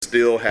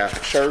still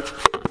have church.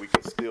 We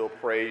can still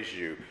praise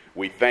you.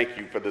 We thank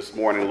you for this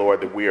morning, Lord,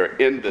 that we are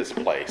in this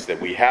place, that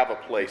we have a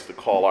place to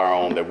call our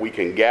own, that we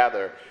can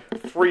gather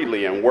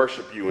freely and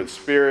worship you in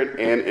spirit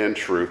and in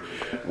truth.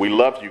 We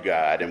love you,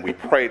 God, and we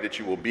pray that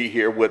you will be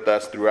here with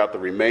us throughout the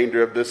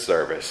remainder of this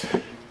service,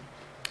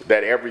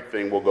 that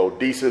everything will go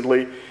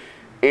decently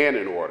and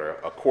in order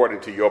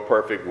according to your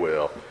perfect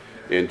will.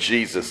 In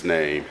Jesus'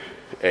 name,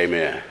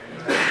 amen.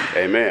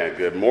 Amen.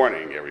 Good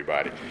morning,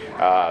 everybody.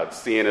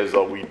 Seeing as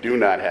though we do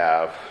not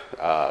have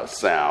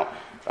sound,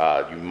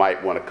 you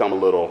might want to come a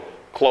little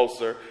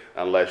closer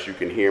unless you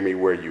can hear me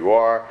where you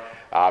are.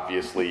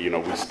 Obviously,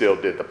 we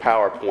still did the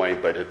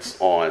PowerPoint, but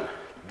it's on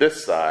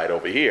this side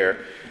over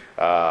here.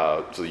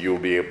 So you'll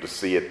be able to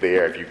see it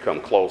there if you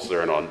come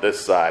closer and on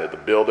this side of the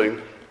building.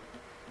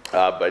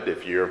 But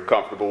if you're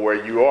comfortable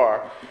where you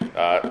are,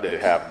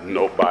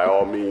 by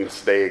all means,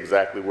 stay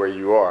exactly where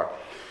you are.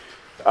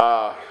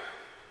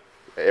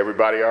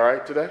 Everybody all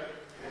right today?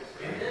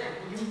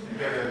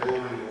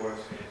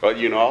 Well,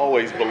 I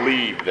always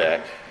believe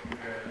that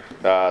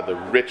the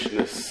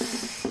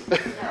richness of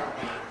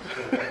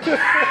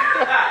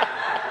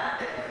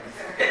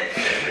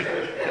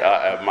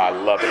my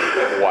loving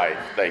wife,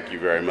 thank you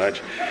very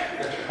much.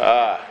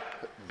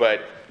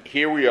 But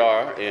here we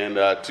are in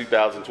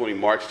 2020,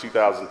 March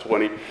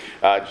 2020.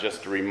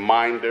 Just a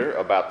reminder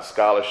about the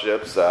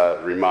scholarships.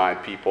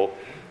 Remind people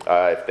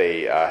if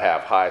they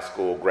have high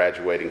school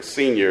graduating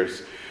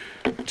seniors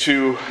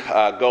to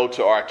go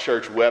to our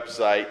church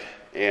website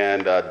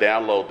and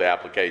download the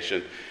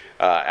application.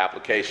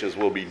 Applications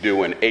will be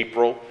due in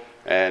April,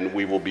 and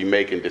we will be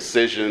making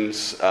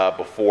decisions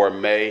before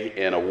May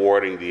and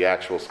awarding the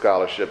actual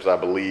scholarships, I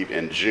believe,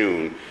 in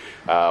June.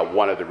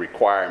 One of the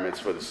requirements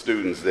for the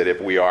students that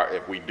if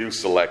we do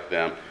select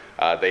them,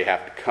 they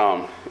have to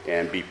come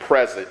and be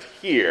present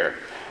here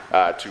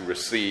to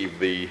receive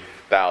the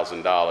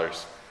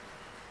 $1,000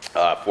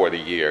 for the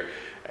year.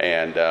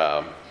 And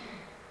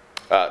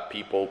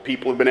people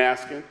have been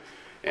asking,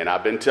 and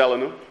I've been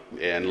telling them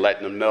and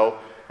letting them know.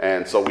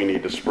 And so we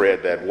need to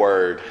spread that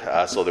word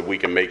so that we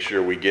can make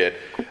sure we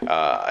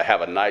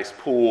have a nice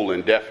pool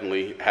and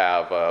definitely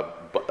have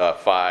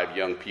 5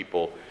 young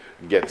people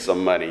get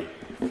some money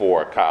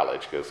for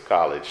college, because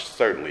college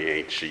certainly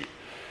ain't cheap.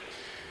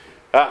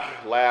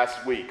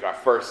 Last week, our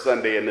first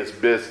Sunday in this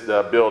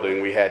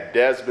building, we had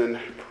Desmond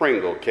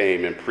Pringle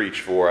came and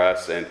preached for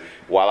us. And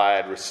while I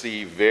had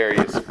received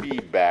various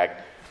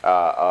feedback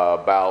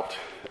about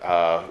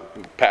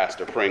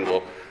Pastor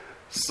Pringle,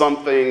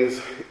 some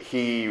things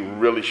he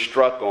really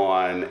struck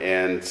on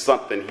and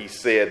something he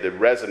said that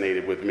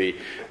resonated with me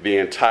the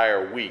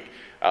entire week,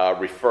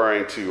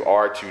 referring to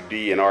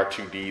R2D and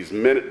R2D's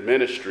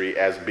ministry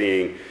as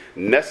being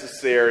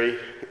necessary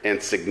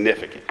and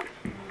significant.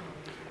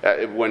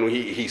 When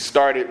he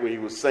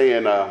was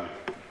saying,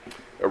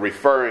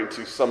 referring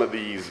to some of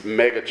these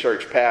mega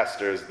church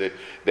pastors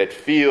that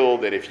feel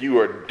that if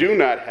you do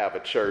not have a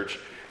church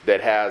that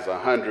has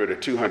 100 or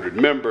 200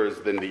 members,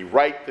 then the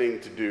right thing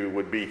to do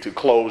would be to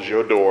close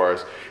your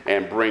doors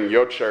and bring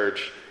your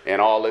church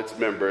and all its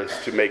members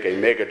to make a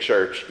mega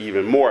church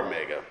even more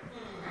mega.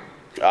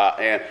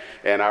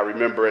 And I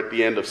remember at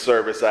the end of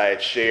service, I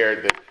had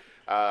shared that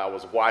I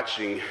was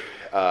watching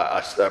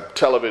a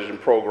television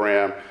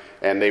program,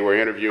 and they were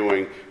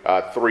interviewing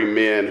 3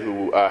 men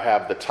who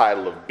have the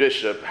title of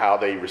bishop. How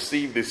they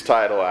received this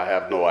title, I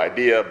have no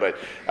idea, but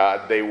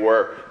they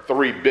were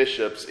 3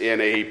 bishops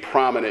in a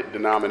prominent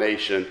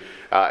denomination,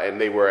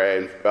 and they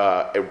were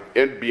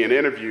being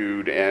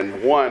interviewed,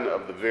 and one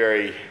of the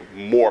very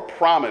more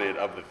prominent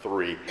of the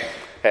 3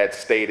 had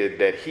stated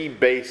that he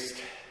based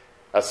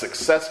a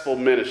successful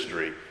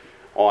ministry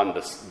on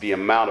the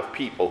amount of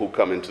people who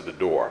come into the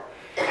door.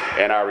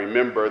 And I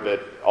remember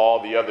that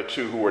all the other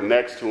 2 who were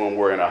next to him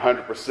were in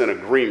 100%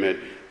 agreement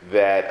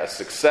that a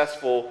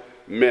successful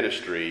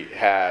ministry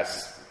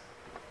has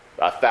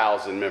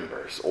 1,000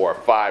 members or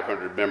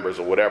 500 members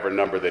or whatever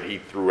number that he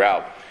threw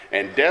out.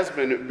 And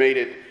Desmond made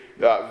it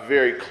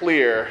very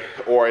clear,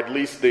 or at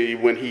least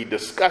when he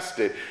discussed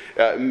it,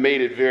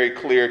 made it very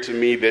clear to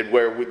me that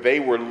where they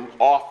were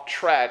off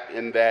track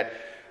in that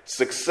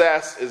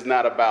success is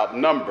not about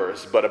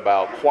numbers, but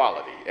about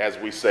quality. As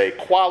we say,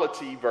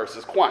 quality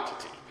versus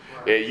quantity.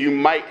 You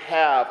might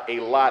have a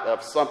lot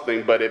of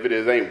something, but if it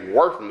ain't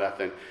worth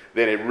nothing,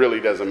 then it really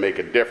doesn't make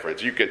a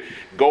difference. You can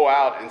go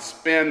out and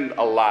spend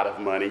a lot of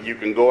money. You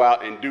can go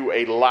out and do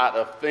a lot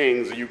of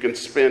things. You can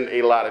spend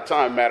a lot of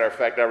time. Matter of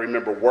fact, I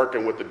remember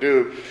working with a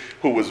dude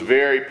who was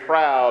very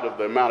proud of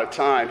the amount of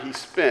time he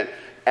spent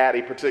at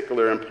a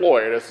particular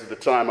employer. This is the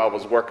time I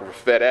was working for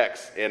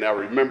FedEx, and I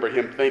remember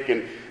him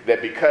thinking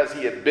that because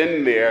he had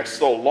been there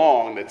so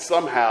long that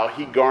somehow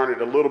he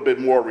garnered a little bit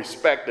more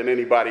respect than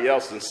anybody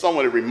else, and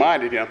someone had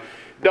reminded him,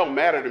 don't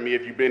matter to me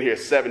if you've been here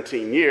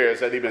 17 years,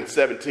 had even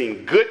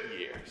 17 good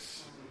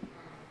years,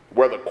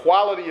 where the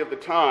quality of the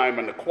time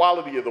and the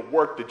quality of the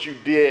work that you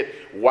did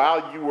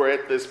while you were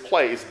at this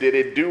place, did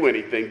it do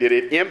anything? Did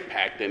it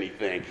impact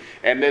anything?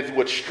 And that's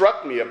what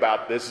struck me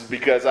about this, is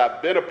because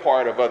I've been a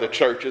part of other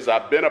churches.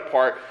 I've been a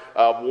part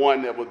of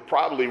one that would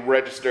probably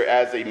register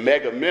as a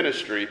mega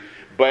ministry,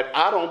 but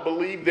I don't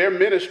believe their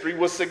ministry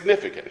was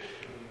significant.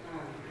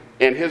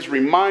 And his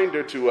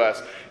reminder to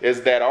us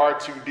is that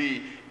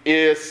R2D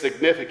is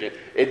significant.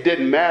 It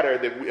doesn't matter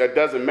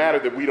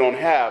that we don't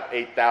have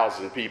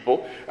 8,000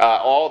 people.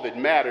 All that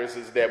matters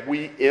is that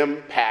we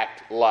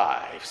impact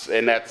lives,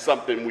 and that's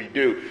something we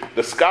do.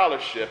 The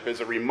scholarship is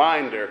a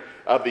reminder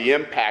of the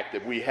impact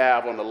that we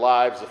have on the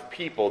lives of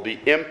people, the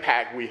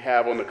impact we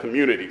have on the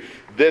community.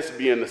 This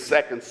being the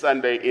second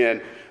Sunday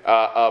in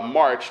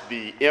March,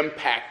 the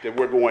impact that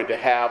we're going to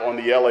have on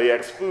the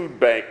LAX food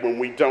bank when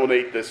we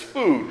donate this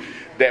food,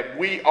 that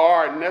we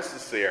are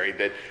necessary,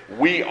 that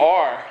we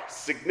are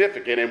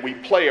significant, and we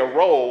play a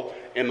role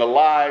in the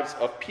lives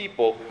of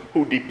people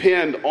who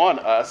depend on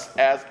us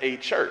as a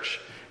church.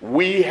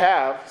 We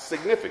have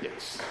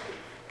significance.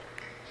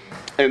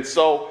 And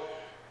so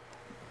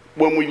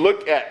when we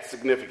look at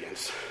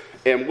significance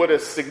and what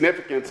does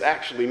significance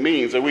actually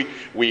means, and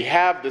we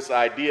have this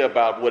idea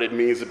about what it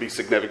means to be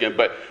significant,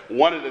 but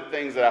one of the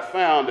things that I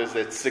found is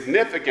that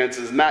significance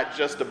is not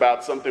just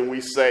about something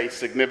we say,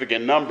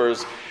 significant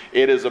numbers.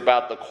 It is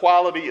about the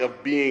quality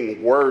of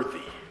being worthy.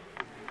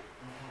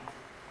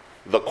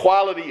 The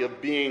quality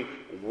of being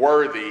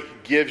worthy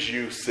gives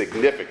you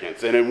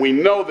significance. And then we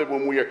know that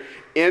when we are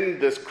in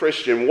this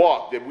Christian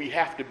walk, that we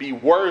have to be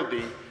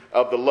worthy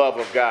of the love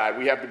of God.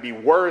 We have to be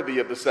worthy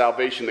of the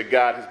salvation that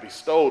God has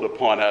bestowed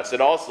upon us. It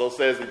also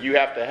says that you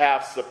have to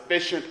have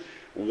sufficient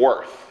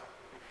worth.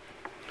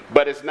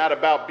 But it's not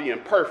about being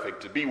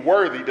perfect. To be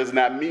worthy does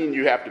not mean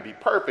you have to be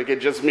perfect.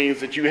 It just means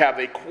that you have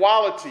a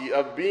quality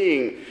of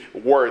being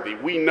worthy.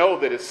 We know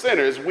that as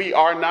sinners, we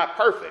are not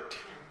perfect.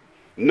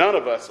 None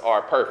of us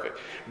are perfect.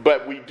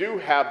 But we do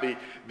have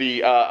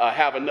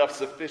have enough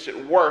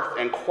sufficient worth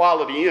and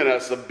quality in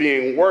us of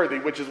being worthy,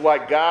 which is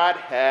why God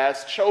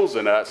has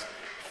chosen us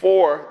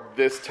for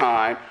this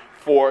time,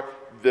 for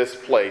this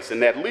place.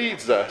 And that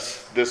leads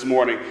us this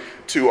morning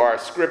to our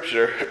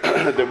scripture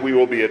that we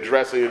will be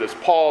addressing. It is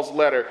Paul's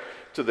letter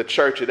to the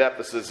church at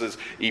Ephesus, is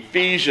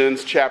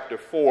Ephesians chapter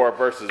 4,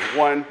 verses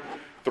 1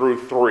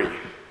 through 3.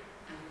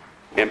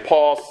 And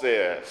Paul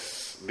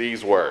says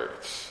these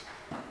words: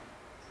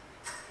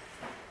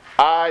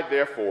 I,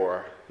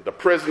 therefore, the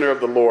prisoner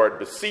of the Lord,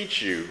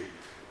 beseech you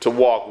to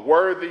walk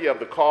worthy of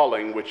the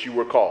calling which you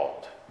were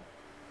called,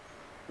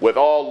 with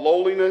all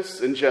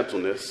lowliness and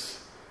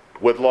gentleness,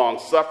 with long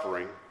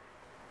suffering,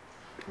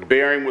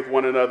 bearing with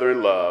one another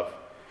in love,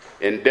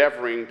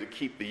 endeavoring to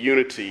keep the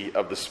unity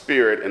of the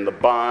Spirit in the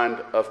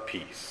bond of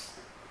peace.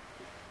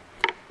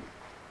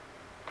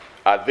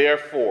 I,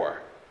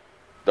 therefore,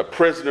 the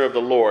prisoner of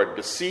the Lord,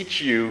 beseech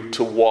you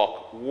to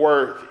walk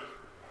worthy.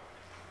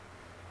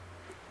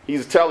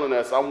 He's telling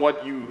us, I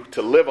want you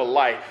to live a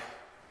life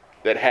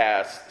that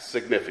has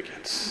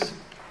significance.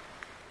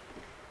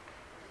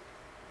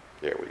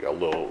 There we go, a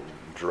little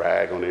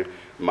drag on it.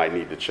 Might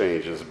need to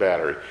change this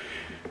battery.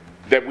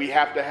 That we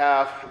have to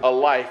have a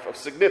life of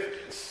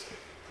significance.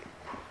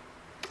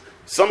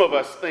 Some of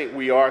us think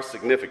we are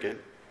significant,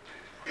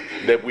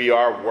 that we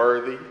are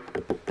worthy.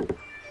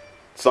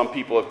 Some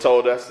people have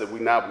told us that we're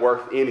not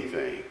worth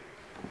anything.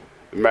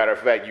 As a matter of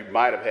fact, you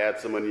might have had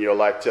someone in your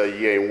life tell you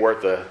you ain't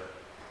worth a...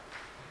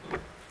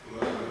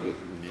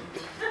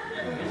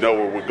 You know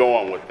where we're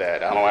going with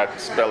that. I don't have to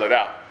spell it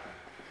out.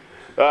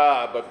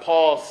 But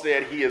Paul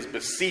said he is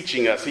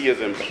beseeching us. He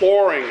is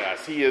imploring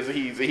us.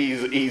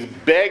 He's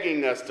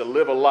begging us to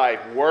live a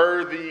life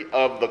worthy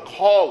of the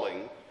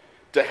calling,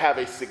 to have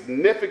a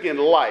significant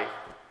life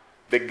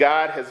that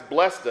God has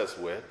blessed us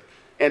with,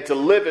 and to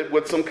live it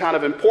with some kind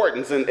of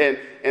importance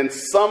and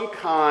some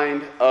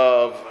kind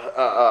of,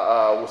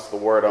 what's the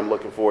word I'm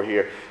looking for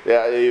here?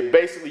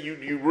 Basically,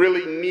 you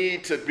really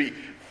need to be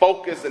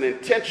focused and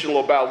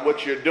intentional about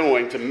what you're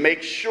doing to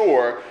make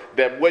sure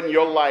that when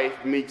your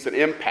life makes an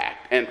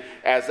impact. And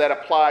as that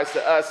applies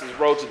to us as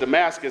Road to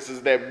Damascus,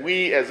 is that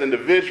we as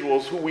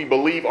individuals who we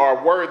believe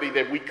are worthy,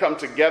 that we come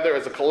together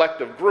as a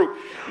collective group,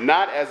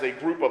 not as a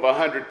group of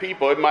 100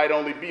 people. It might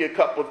only be a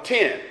couple of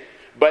 10.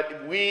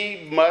 But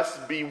we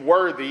must be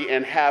worthy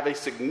and have a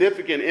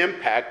significant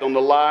impact on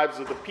the lives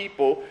of the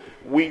people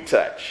we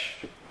touch.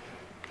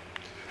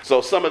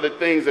 So some of the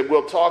things that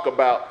we'll talk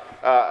about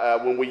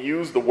when we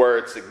use the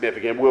word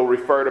significant, we'll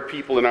refer to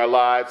people in our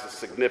lives as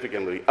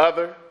significantly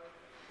other.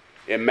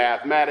 In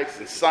mathematics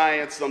and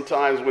science,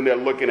 sometimes when they're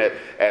looking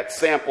at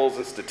samples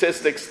and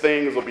statistics,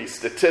 things will be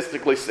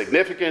statistically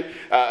significant.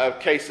 A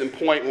case in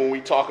point, when we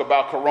talk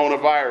about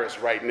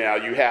coronavirus right now,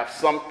 you have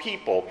some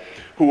people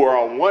who are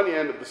on one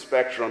end of the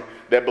spectrum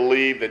that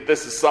believe that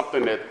this is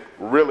something that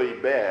really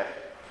bad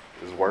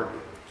is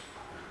working.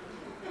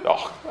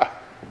 Oh,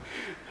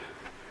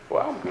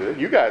 well, I'm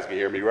good. You guys can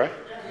hear me, right?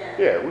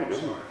 Yeah, we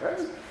do.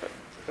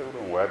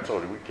 I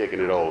told you, we're kicking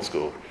it old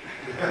school.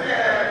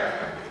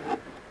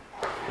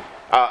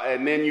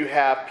 And then you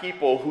have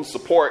people who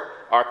support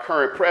our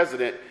current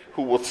president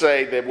who will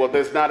say that, well,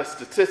 there's not a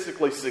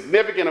statistically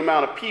significant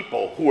amount of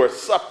people who are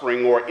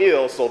suffering or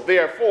ill, so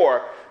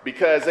therefore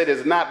because it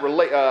is not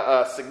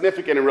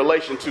significant in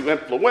relation to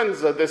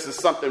influenza, this is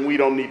something we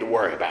don't need to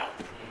worry about.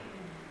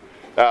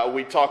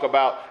 We talk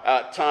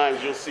about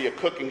times you'll see a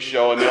cooking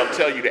show and they'll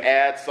tell you to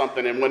add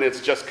something, and when it's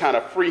just kind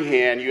of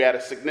freehand, you add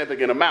a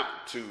significant amount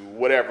to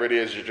whatever it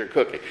is that you're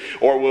cooking.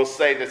 Or we'll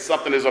say that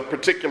something is of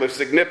particular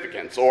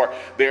significance, or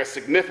there's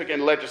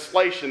significant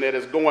legislation that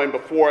is going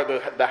before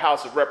the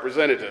House of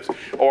Representatives.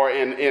 Or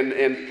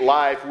in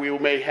life, we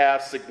may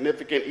have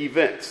significant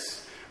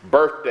events,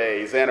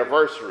 birthdays,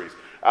 anniversaries.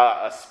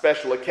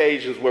 Special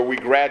occasions where we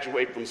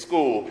graduate from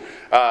school.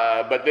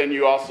 But then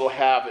you also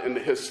have in the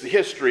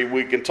history,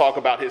 we can talk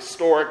about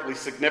historically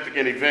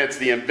significant events.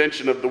 The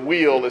invention of the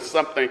wheel is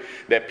something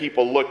that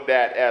people looked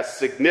at as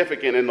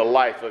significant in the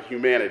life of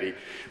humanity.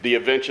 The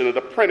invention of the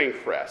printing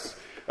press.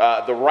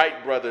 The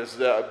Wright brothers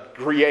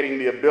creating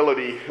the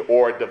ability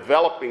or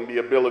developing the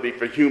ability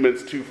for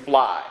humans to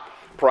fly.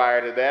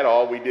 Prior to that,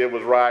 all we did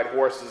was ride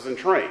horses and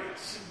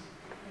trains.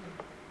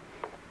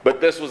 But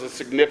this was a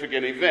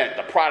significant event.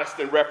 The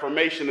Protestant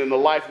Reformation in the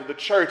life of the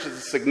church is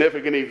a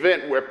significant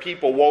event where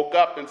people woke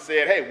up and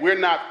said, hey, we're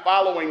not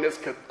following this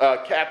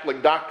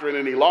Catholic doctrine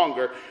any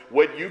longer.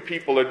 What you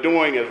people are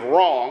doing is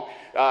wrong.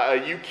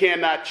 You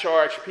cannot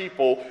charge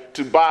people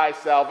to buy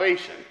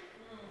salvation.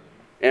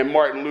 And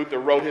Martin Luther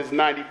wrote his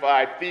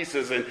 95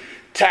 Theses and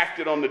tacked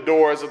it on the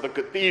doors of the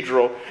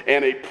cathedral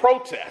in a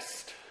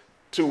protest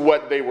to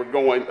what they were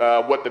going,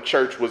 what the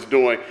church was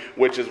doing,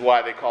 which is why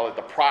they call it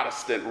the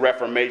Protestant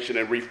Reformation,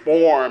 and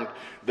reformed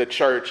the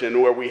church, and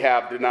where we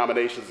have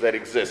denominations that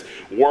exist.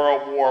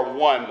 World War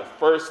I, the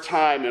first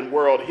time in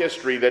world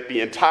history that the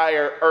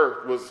entire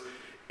earth was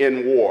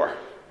in war,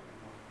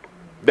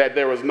 that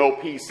there was no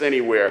peace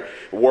anywhere.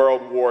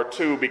 World War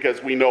II,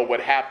 because we know what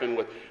happened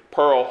with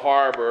Pearl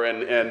Harbor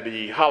and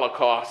the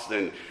Holocaust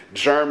and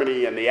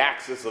Germany and the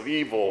axis of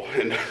evil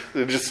and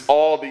just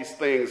all these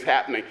things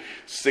happening.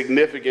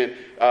 Significant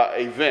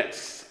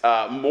events,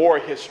 more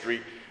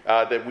history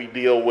that we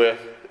deal with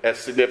as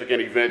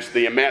significant events.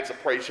 The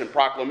Emancipation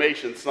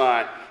Proclamation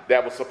sign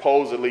that was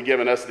supposedly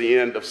giving us the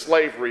end of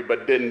slavery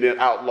but didn't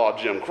outlaw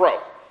Jim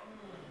Crow.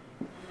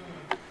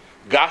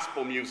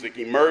 Gospel music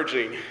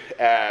emerging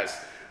as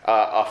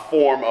a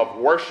form of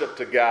worship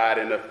to God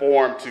and a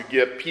form to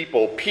give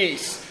people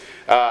peace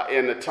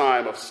in the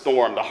time of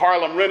storm. The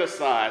Harlem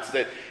Renaissance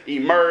that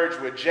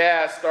emerged where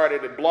jazz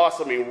started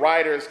blossoming,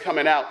 writers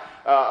coming out,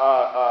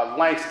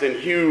 Langston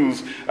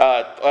Hughes,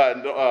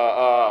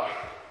 I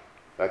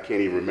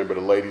can't even remember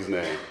the lady's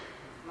name.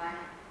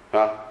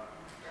 Huh?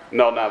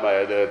 No, not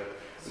my,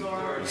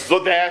 Zora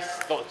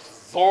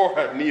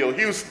Neale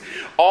Hurston.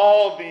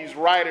 All these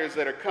writers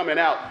that are coming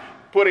out,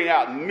 putting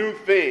out new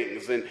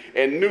things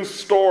and new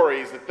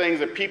stories, the things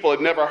that people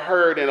had never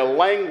heard in a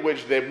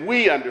language that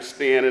we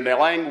understand, in a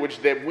language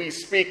that we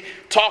speak,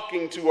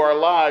 talking to our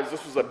lives.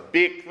 This was a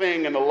big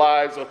thing in the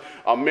lives of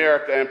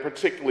America, and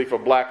particularly for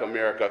Black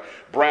America.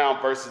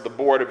 Brown versus the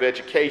Board of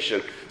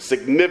Education,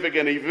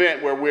 significant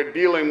event where we're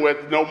dealing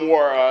with no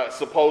more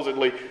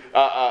supposedly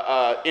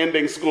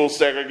ending school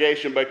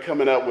segregation, but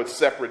coming up with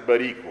separate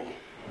but equal.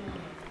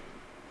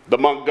 The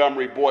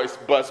Montgomery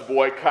bus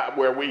boycott,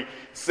 where we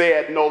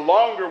said no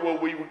longer will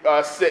we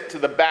sit to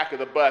the back of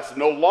the bus.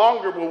 No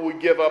longer will we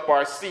give up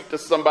our seat to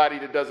somebody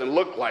that doesn't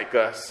look like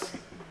us.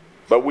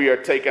 But we are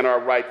taking our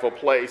rightful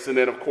place. And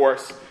then, of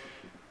course,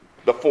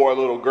 the 4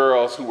 little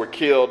girls who were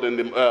killed in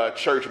the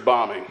church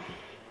bombing.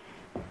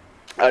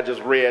 I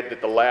just read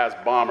that the last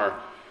bomber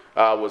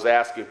was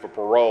asking for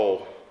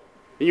parole.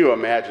 Can you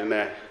imagine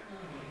that?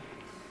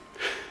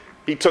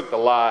 He took the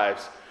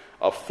lives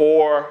of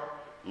 4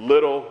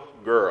 little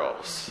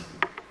girls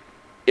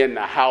in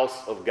the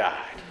house of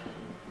God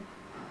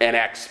and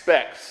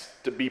expects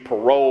to be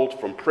paroled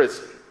from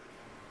prison.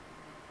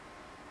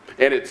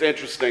 And it's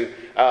interesting,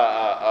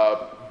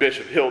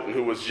 Bishop Hilton,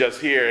 who was just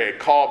here, had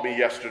called me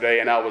yesterday,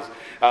 and I was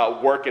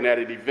working at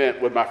an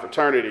event with my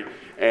fraternity,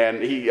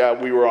 and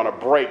we were on a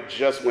break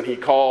just when he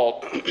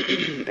called.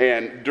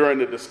 And during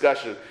the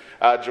discussion,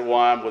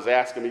 Jawan was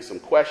asking me some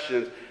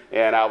questions,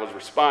 and I was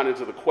responding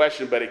to the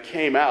question, but it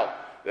came out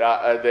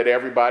that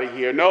everybody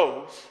here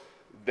knows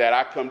that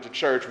I come to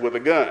church with a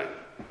gun,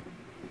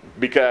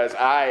 because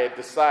I had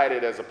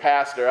decided as a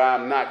pastor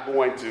I'm not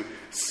going to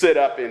sit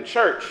up in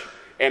church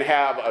and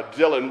have a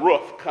Dylan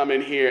Roof come in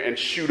here and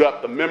shoot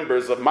up the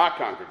members of my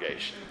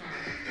congregation.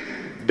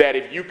 That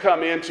if you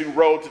come into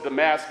Road to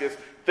Damascus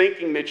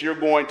thinking that you're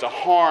going to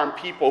harm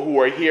people who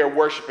are here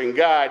worshiping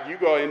God, you're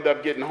going to end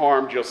up getting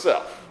harmed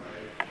yourself.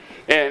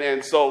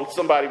 And so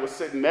somebody was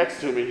sitting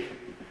next to me.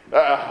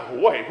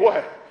 Wait,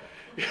 what?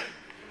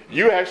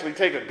 You actually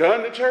take a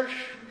gun to church?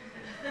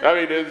 I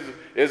mean,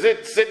 is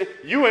it sitting,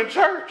 you in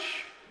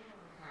church?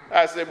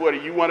 I said, what,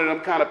 are you one of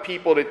them kind of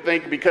people that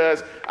think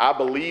because I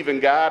believe in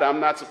God, I'm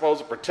not supposed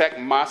to protect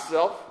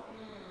myself?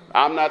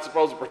 I'm not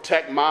supposed to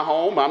protect my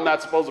home? I'm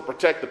not supposed to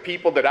protect the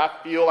people that I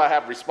feel I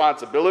have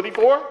responsibility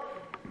for?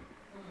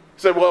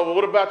 He said, well,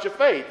 what about your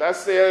faith? I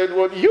said,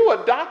 well, you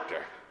a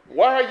doctor.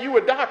 Why are you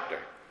a doctor?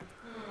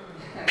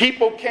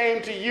 People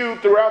came to you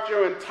throughout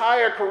your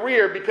entire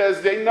career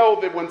because they know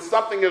that when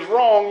something is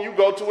wrong, you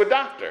go to a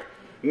doctor.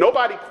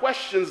 Nobody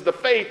questions the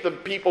faith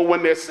of people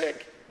when they're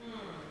sick.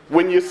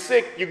 When you're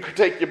sick, you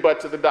take your butt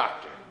to the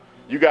doctor.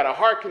 You got a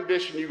heart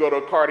condition, you go to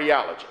a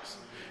cardiologist.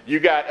 You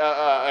get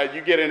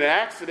in an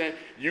accident,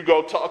 you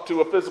go talk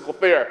to a physical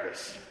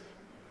therapist.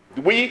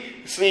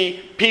 We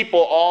see people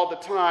all the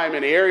time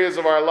in areas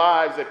of our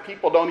lives that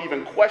people don't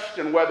even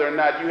question whether or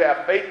not you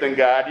have faith in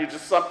God. You're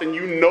just something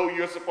you know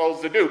you're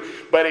supposed to do.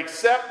 But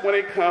except when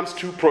it comes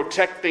to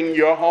protecting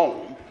your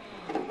home.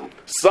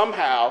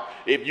 Somehow,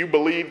 if you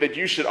believe that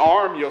you should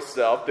arm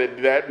yourself,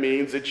 that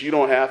means that you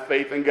don't have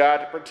faith in God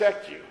to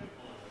protect you.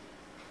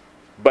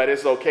 But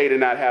it's okay to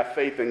not have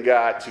faith in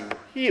God to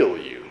heal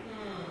you.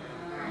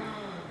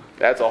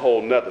 That's a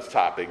whole nother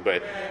topic,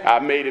 but I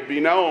made it be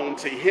known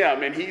to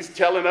him, and he's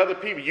telling other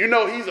people, you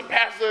know he's a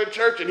pastor of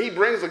church and he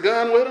brings a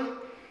gun with him?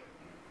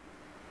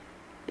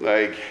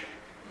 Like,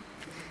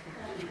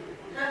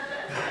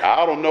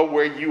 I don't know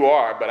where you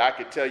are, but I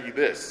can tell you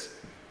this.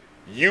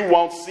 You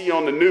won't see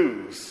on the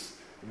news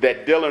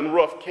that Dylan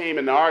Roof came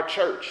into our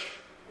church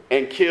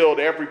and killed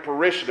every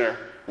parishioner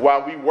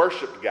while we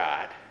worshiped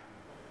God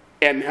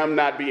and him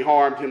not be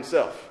harmed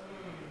himself.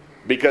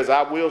 Because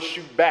I will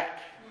shoot back.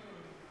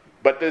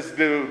 But this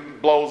dude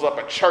blows up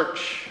a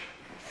church,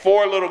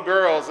 4 little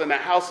girls in the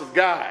house of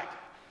God.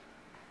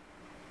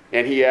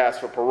 And he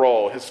asked for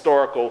parole. A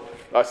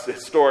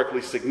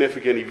historically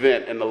significant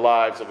event in the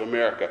lives of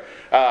America.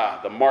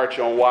 The March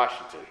on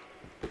Washington.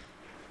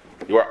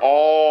 Where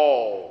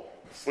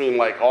seemed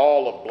like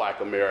all of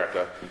Black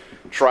America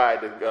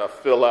tried to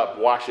fill up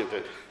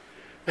Washington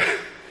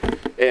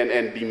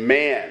and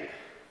demand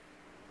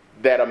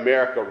that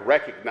America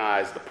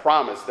recognize the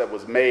promise that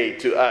was made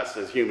to us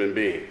as human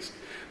beings.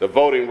 The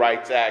Voting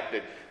Rights Act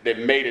that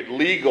made it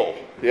legal.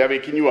 I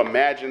mean, can you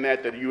imagine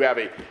that you have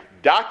a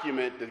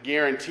document that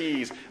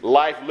guarantees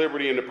life,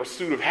 liberty, and the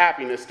pursuit of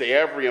happiness to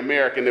every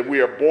American, that we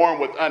are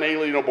born with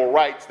unalienable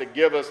rights that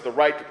give us the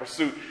right to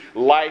pursue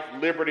life,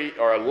 liberty,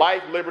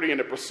 and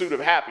the pursuit of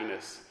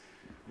happiness.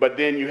 But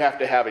then you have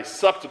to have a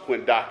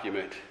subsequent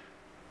document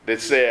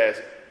that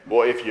says,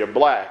 well, if you're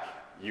Black,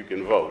 you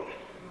can vote.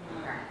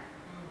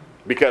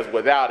 Because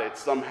without it,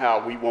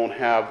 somehow we won't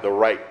have the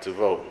right to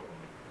vote.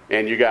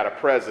 And you got a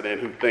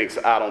president who thinks,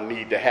 I don't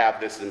need to have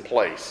this in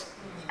place.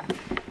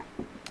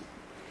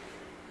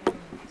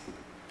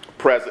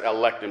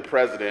 Electing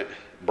President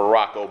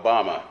Barack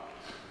Obama,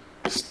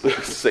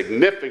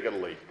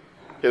 significantly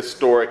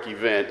historic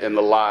event in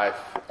the life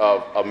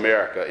of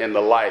America, in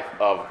the life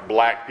of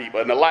Black people,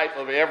 in the life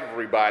of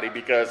everybody,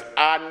 because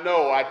I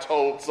know I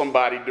told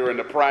somebody during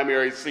the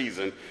primary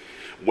season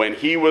when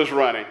he was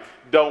running,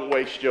 don't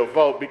waste your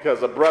vote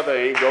because a brother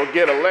ain't gonna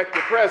get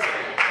elected president.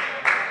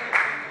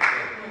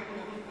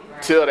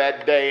 Till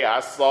that day I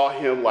saw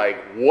him like,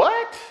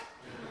 what?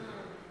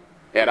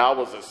 And I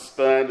was as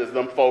stunned as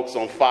them folks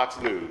on Fox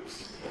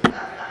News.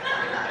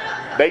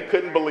 They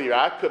couldn't believe it.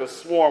 I could have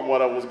sworn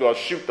one of them was going to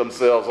shoot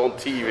themselves on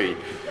TV.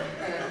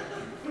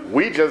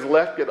 We just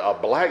left it a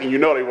Black, and you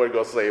know they weren't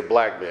going to say a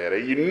Black man.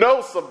 And you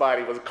know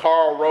somebody was,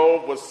 Karl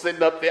Rove was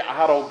sitting up there.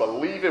 I don't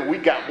believe it. We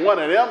got one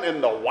of them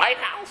in the White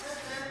House.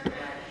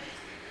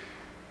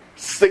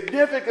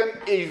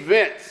 Significant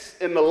events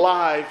in the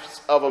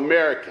lives of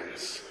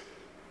Americans.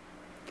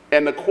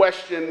 And the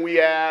question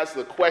we ask,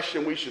 the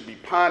question we should be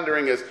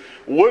pondering is,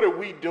 what are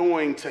we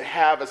doing to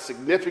have a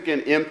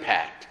significant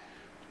impact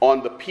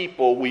on the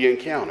people we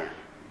encounter?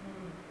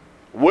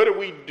 What are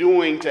we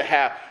doing to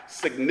have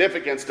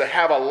significance, to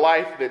have a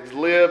life that's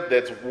lived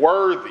that's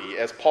worthy,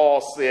 as Paul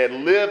said,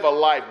 live a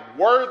life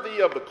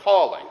worthy of the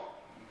calling?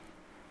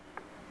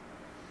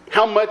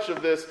 How much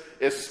of this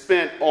is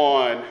spent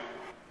on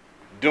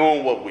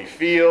doing what we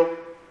feel,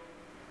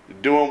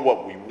 doing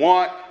what we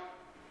want,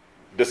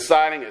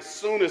 deciding as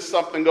soon as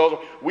something goes?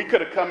 We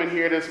could have come in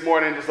here this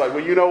morning just like,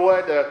 well, you know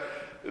what?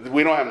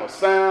 We don't have no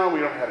sound. We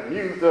don't have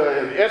music,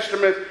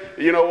 instruments.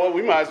 You know what?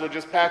 We might as well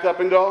just pack up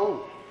and go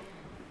home.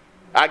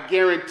 I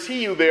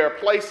guarantee you there are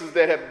places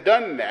that have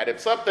done that. If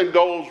something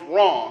goes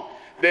wrong,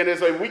 then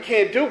it's like, we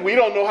can't do it. We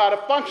don't know how to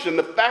function.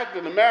 The fact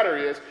of the matter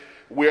is,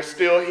 we're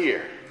still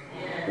here.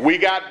 We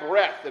got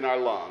breath in our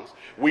lungs.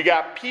 We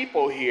got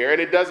people here, and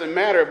it doesn't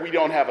matter if we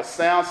don't have a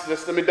sound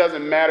system. It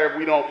doesn't matter if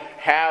we don't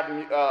have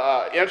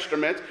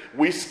instruments.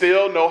 We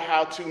still know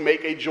how to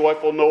make a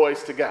joyful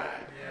noise to God.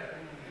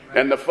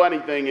 And the funny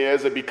thing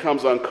is, it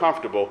becomes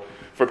uncomfortable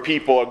for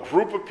people, a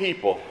group of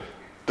people,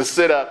 to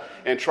sit up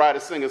and try to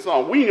sing a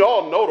song. We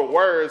all know the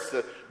words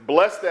to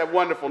bless that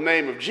wonderful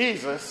name of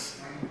Jesus,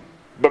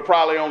 but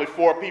probably only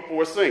 4 people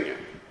were singing.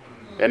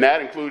 And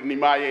that included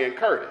Nehemiah and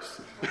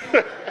Curtis.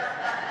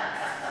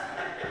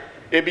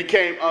 It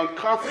became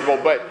uncomfortable,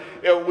 but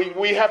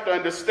we have to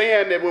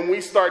understand that when we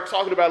start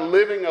talking about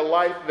living a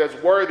life that's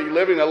worthy,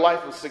 living a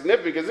life of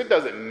significance, it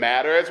doesn't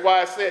matter. That's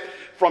why I said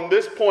from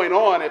this point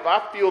on, if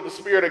I feel the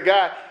Spirit of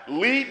God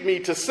lead me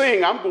to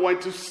sing, I'm going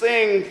to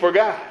sing for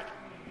God.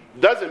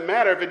 Doesn't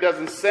matter if it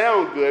doesn't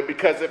sound good,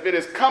 because if it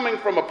is coming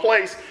from a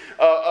place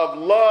of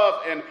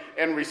love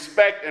and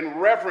respect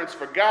and reverence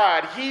for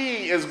God,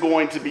 he is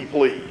going to be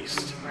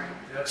pleased.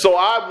 So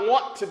I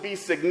want to be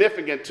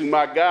significant to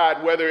my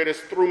God, whether it is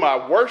through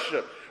my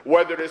worship,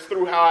 whether it is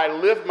through how I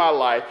live my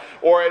life,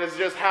 or it is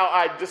just how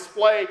I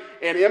display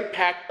and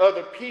impact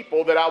other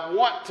people, that I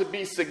want to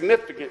be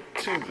significant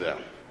to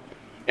them.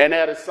 And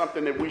that is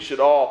something that we should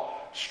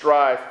all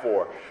strive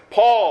for.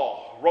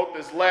 Paul wrote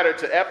this letter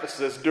to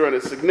Ephesus during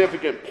a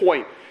significant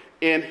point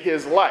in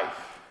his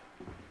life.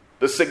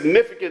 The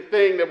significant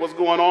thing that was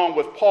going on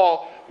with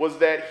Paul was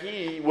that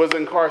he was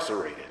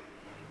incarcerated.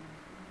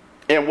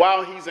 And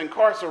while he's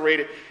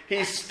incarcerated,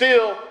 he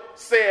still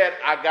said,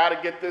 I got to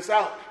get this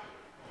out.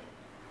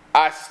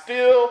 I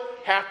still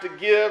have to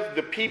give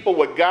the people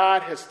what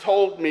God has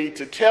told me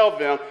to tell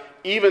them,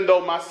 even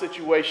though my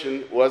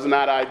situation was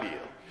not ideal.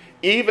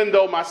 Even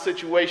though my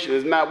situation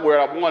is not where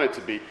I want it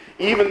to be.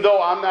 Even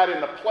though I'm not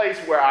in the place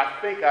where I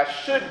think I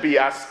should be,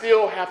 I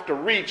still have to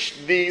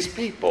reach these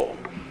people.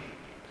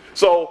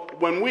 So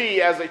when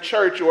we as a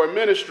church or a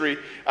ministry,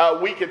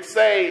 we could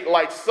say,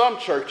 like some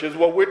churches,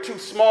 well, we're too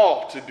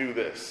small to do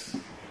this.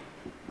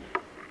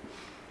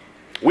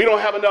 We don't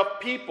have enough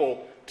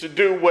people to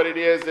do what it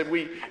is that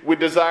we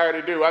desire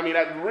to do. I mean,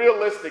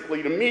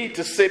 realistically, to me,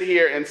 to sit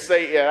here and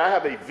say, yeah, I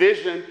have a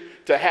vision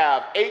to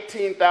have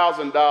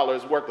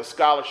 $18,000 worth of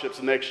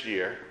scholarships next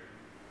year.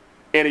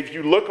 And if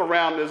you look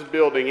around this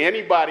building,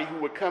 anybody who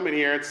would come in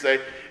here and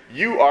say,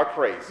 you are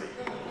crazy.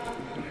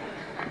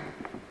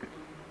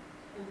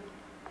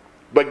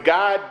 But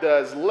God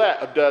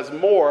does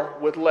more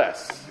with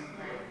less.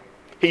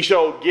 He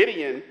showed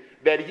Gideon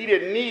that he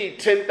didn't need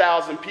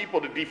 10,000 people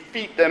to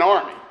defeat an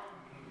army.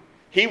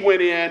 He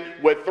went in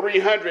with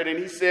 300 and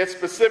he said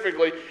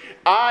specifically,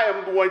 I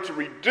am going to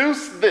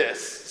reduce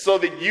this so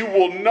that you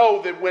will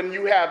know that when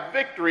you have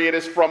victory, it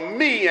is from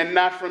me and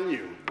not from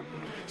you.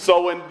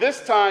 So in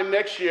this time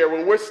next year,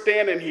 when we're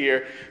standing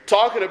here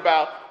talking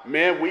about,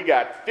 man, we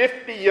got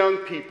 50 young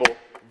people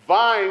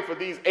vying for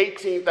these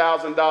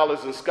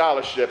 $18,000 in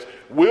scholarships,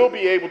 we'll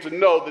be able to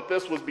know that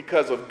this was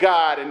because of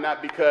God and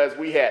not because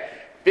we had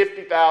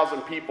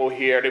 50,000 people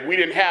here, that we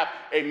didn't have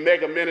a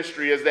mega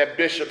ministry, as that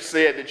bishop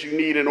said, that you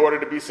need in order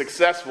to be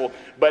successful.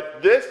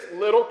 But this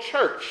little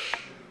church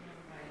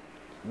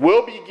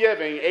will be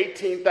giving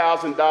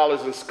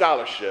 $18,000 in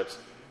scholarships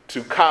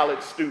to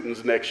college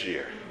students next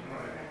year.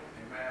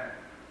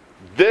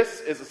 This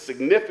is a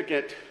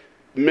significant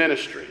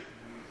ministry.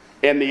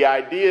 And the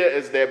idea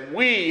is that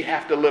we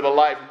have to live a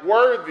life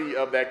worthy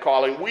of that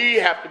calling. We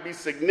have to be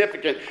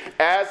significant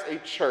as a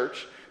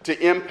church to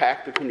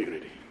impact the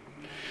community.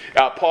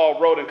 Paul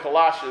wrote in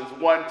Colossians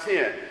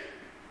 1:10,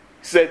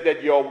 said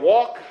that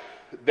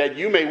that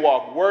you may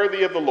walk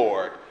worthy of the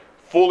Lord,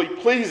 fully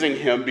pleasing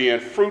him, being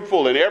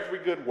fruitful in every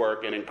good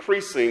work and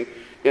increasing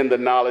in the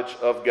knowledge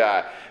of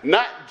God.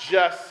 Not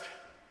just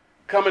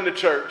coming to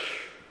church,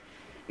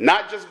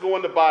 not just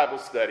going to Bible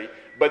study,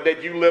 but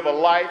that you live a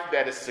life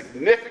that is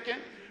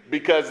significant,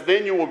 because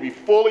then you will be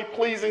fully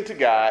pleasing to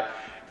God,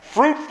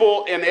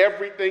 fruitful in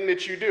everything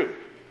that you do.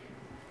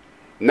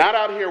 Not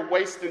out here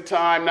wasting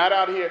time, not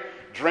out here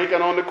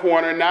drinking on the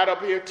corner, not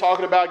up here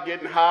talking about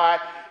getting high.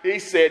 He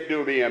said,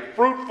 do being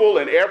fruitful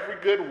in every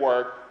good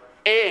work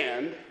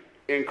and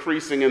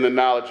increasing in the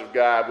knowledge of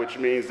God, which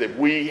means that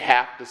we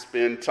have to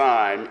spend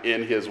time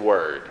in his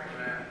word.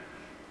 Amen.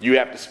 You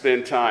have to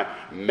spend time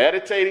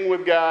meditating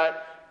with God,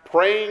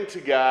 praying to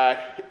God,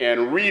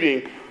 and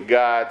reading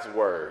God's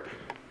word.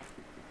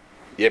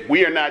 If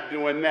we are not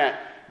doing that,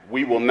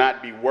 we will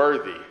not be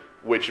worthy,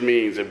 which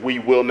means that we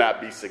will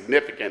not be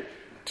significant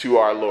to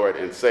our Lord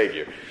and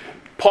Savior.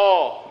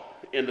 Paul,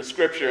 in the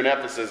scripture in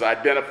Ephesus,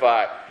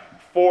 identified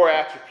 4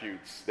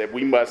 attributes that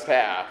we must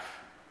have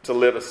to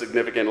live a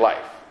significant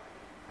life,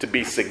 to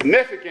be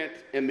significant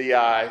in the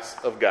eyes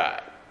of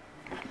God.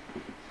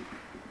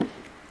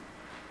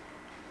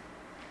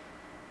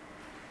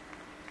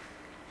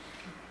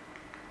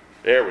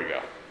 There we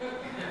go.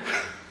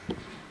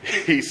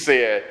 He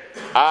said,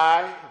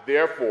 I,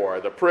 therefore,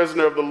 the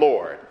prisoner of the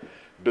Lord,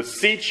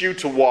 beseech you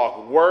to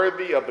walk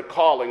worthy of the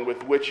calling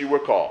with which you were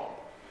called,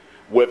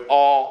 with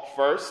all,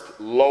 first,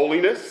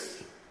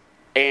 lowliness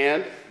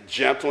and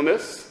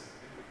gentleness,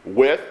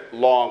 with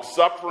long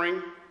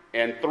suffering,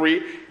 and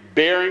 3,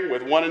 bearing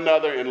with one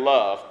another in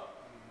love,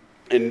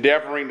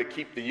 endeavoring to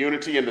keep the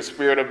unity in the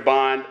spirit of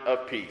bond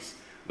of peace.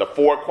 The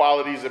 4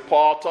 qualities that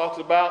Paul talks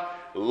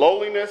about: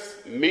 lowliness,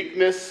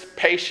 meekness,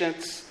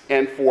 patience,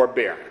 and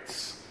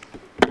forbearance.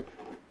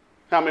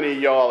 How many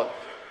of y'all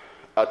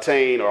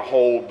attain or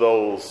hold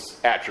those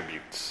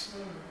attributes?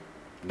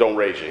 Don't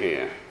raise your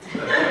hand.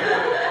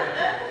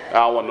 I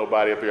don't want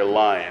nobody up here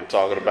lying,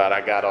 talking about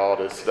I got all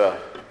this stuff.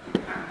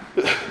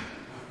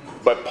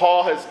 But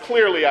Paul has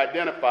clearly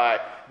identified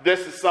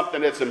this is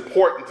something that's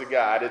important to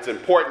God. It's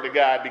important to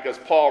God because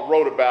Paul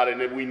wrote about it,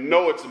 and we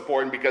know it's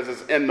important because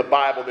it's in the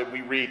Bible that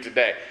we read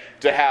today.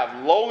 To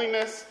have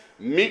lowliness,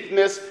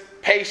 meekness,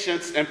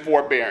 patience, and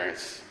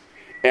forbearance.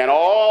 And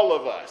all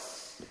of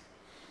us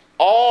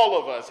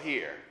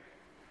here,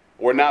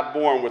 were not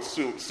born with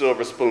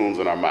silver spoons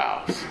in our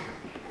mouths.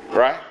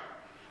 Right?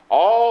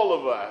 all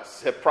of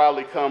us have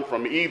probably come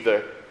from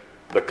either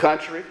the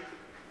country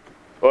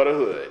or the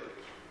hood.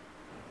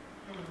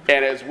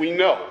 And as we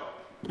know,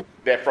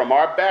 that from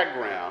our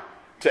background,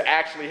 to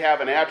actually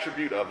have an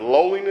attribute of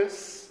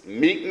lowliness,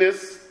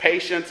 meekness,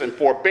 patience, and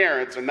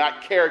forbearance are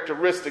not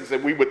characteristics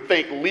that we would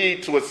think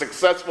lead to a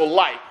successful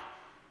life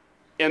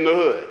in the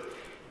hood.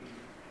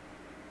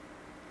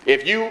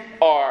 If you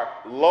are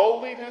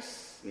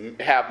lowliness,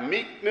 have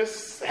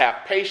meekness,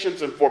 have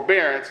patience and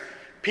forbearance,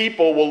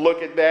 people will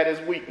look at that as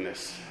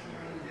weakness.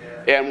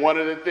 And one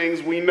of the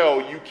things we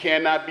know, you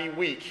cannot be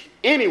weak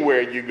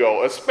anywhere you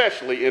go,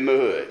 especially in the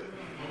hood.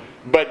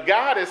 But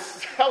God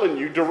is telling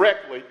you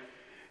directly,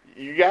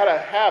 you got to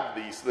have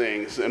these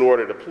things in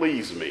order to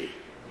please me.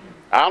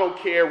 I don't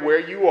care where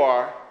you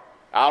are.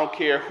 I don't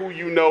care who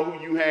you know,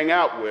 who you hang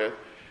out with.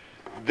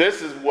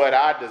 This is what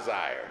I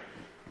desire.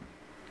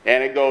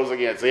 And it goes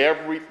against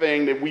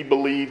everything that we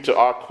believe to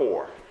our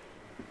core.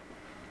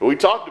 We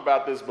talked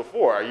about this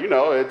before. You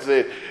know, as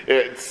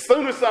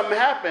soon as something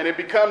happens, it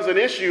becomes an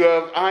issue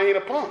of, I ain't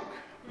a punk.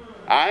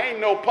 I ain't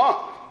no punk.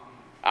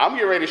 I'm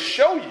getting ready to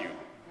show you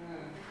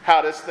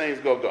how this thing's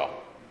going to go.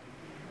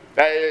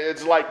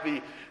 It's like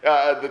the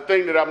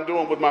thing that I'm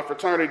doing with my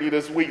fraternity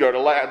this week, or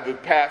the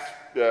past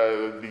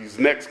these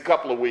next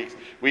couple of weeks.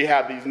 We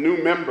have these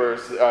new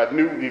members,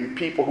 new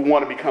people who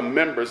want to become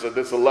members of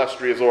this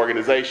illustrious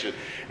organization.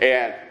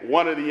 And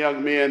one of the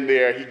young men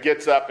there, he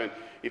gets up and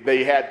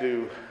they had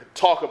to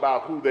talk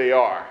about who they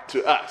are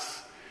to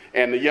us.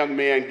 And the young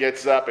man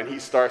gets up and he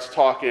starts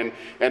talking.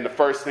 And the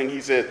first thing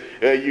he says,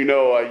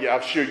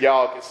 I'm sure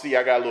y'all can see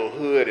I got a little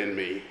hood in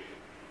me.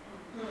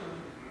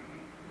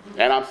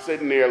 And I'm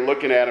sitting there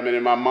looking at him, and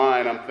in my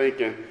mind I'm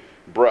thinking,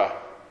 bruh,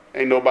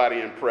 ain't nobody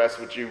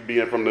impressed with you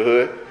being from the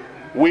hood.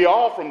 We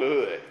all from the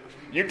hood.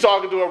 You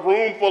talking to a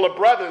room full of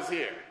brothers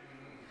here.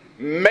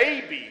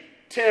 Maybe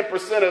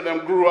 10% of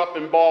them grew up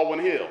in Baldwin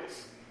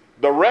Hills.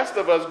 The rest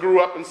of us grew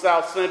up in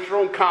South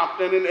Central and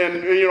Compton and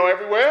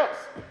everywhere else.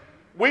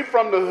 We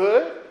from the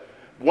hood.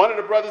 One of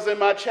the brothers in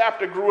my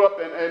chapter grew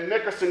up in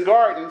Nickerson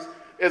Gardens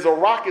as a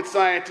rocket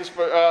scientist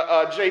for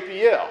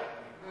JPL.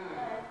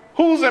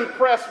 Who's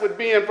impressed with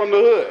being from the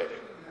hood?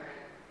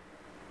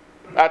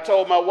 I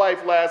told my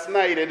wife last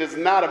night, it is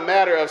not a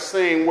matter of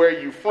saying where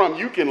you're from.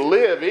 You can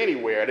live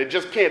anywhere. They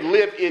just can't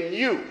live in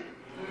you.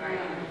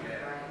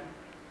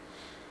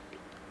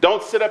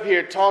 Don't sit up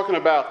here talking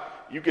about,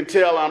 you can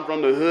tell I'm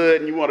from the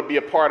hood and you want to be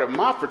a part of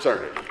my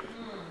fraternity.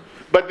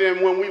 But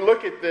then when we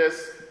look at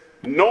this,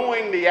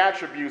 knowing the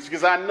attributes,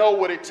 because I know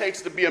what it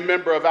takes to be a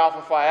member of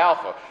Alpha Phi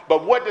Alpha,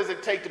 but what does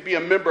it take to be a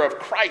member of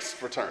Christ's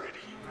fraternity?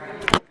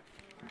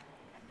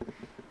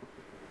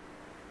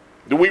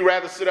 Do we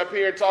rather sit up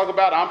here and talk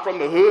about I'm from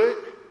the hood?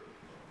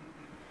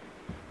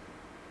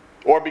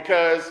 Or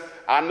because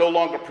I no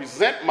longer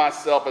present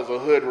myself as a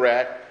hood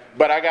rat,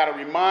 but I got to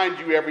remind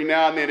you every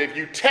now and then, if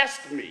you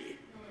test me,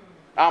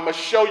 I'm going to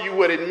show you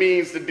what it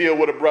means to deal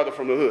with a brother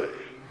from the hood.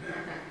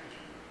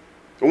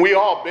 And we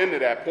all been to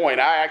that point.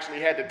 I actually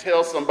had to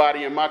tell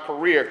somebody in my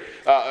career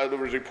that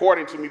was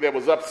reporting to me that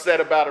was upset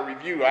about a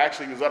review. I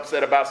actually was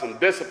upset about some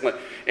discipline,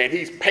 and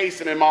he's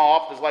pacing in my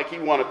office like he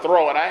want to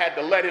throw, and I had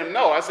to let him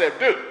know. I said,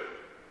 dude,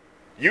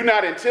 you're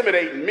not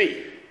intimidating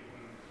me.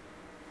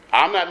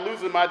 I'm not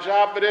losing my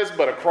job for this,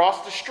 but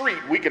across the street,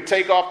 we could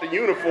take off the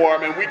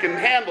uniform and we can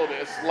handle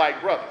this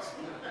like brothers.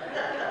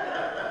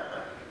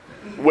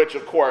 Which,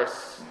 of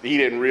course, he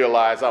didn't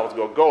realize I was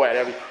going to go at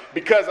him.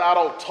 Because I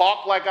don't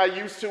talk like I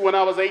used to when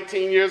I was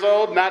 18 years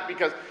old, not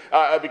because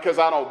I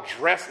don't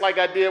dress like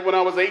I did when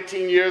I was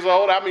 18 years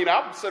old. I mean,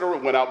 I'm sitting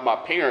when my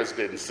parents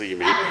didn't see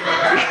me.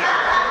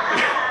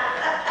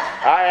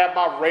 I had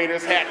my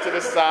Raiders hat to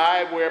the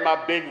side, wear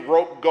my big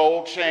rope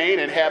gold chain,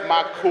 and have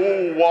my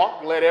cool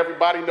walk, let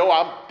everybody know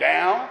I'm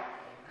down.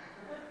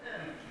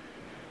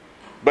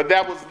 But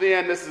that was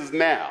then, this is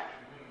now.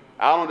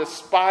 I don't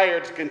aspire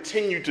to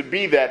continue to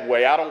be that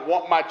way. I don't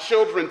want my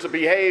children to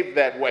behave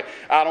that way.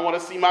 I don't want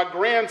to see my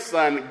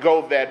grandson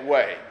go that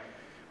way.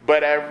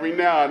 But every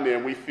now and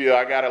then we feel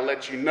I got to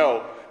let you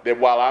know that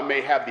while I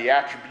may have the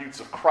attributes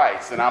of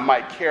Christ, and I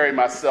might carry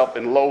myself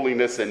in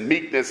lowliness and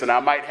meekness, and I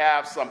might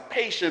have some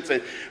patience,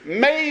 and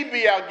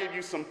maybe I'll give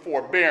you some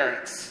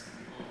forbearance,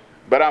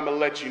 but I'm going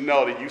to let you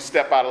know that you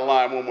step out of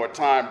line one more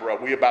time,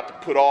 bro. We're about to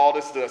put all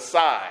this to the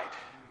side,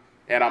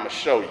 and I'm going to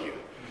show you.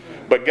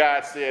 But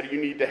God said you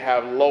need to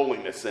have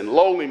lowliness, and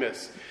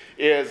lowliness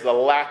is the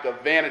lack of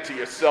vanity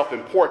or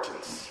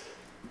self-importance.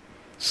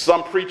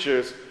 Some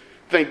preachers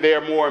think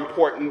they're more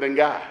important than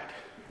God.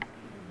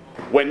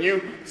 When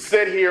you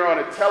sit here on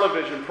a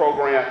television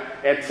program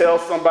and tell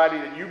somebody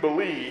that you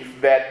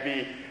believe that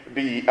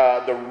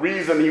the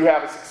reason you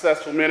have a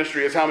successful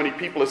ministry is how many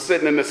people are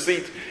sitting in the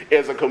seats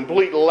is a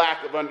complete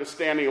lack of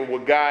understanding of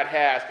what God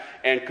has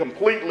and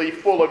completely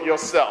full of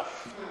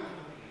yourself.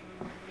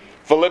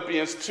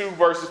 Philippians 2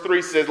 verses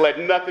 3 says, let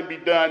nothing be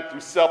done through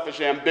selfish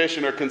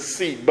ambition or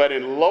conceit, but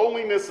in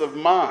lowliness of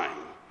mind,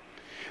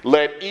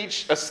 let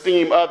each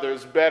esteem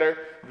others better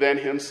than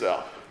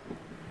himself.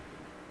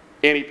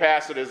 Any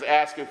pastor that's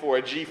asking for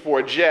a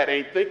G4 jet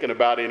ain't thinking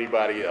about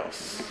anybody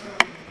else.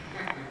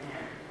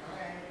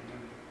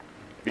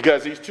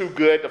 Because he's too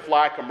good to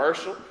fly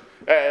commercial.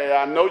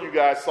 I know you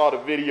guys saw the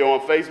video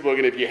on Facebook,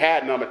 and if you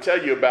hadn't, I'm going to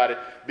tell you about it.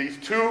 These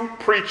two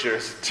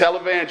preachers,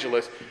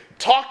 televangelists,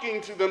 talking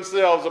to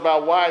themselves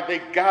about why they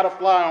got to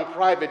fly on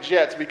private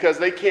jets because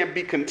they can't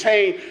be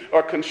contained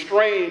or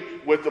constrained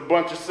with a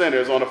bunch of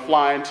sinners on a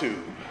flying tube.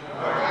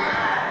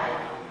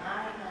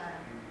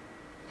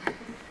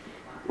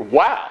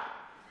 Wow.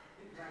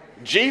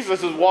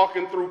 Jesus is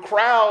walking through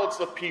crowds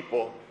of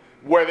people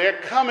where they're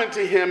coming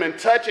to him and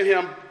touching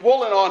him,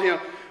 pulling on him.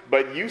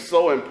 But you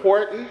so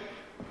important,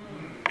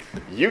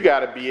 you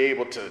got to be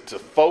able to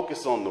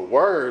focus on the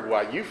word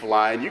while you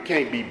flying. You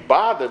can't be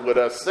bothered with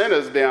us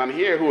sinners down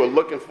here who are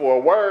looking for a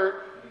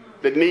word,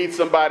 that need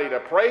somebody to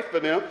pray for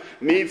them,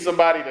 need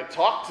somebody to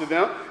talk to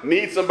them,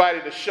 need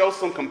somebody to show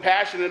some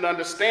compassion and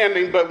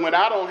understanding. But when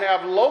I don't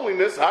have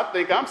lowliness, I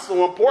think I'm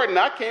so important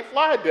I can't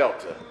fly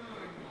Delta.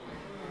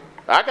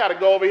 I got to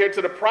go over here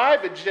to the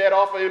private jet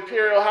off of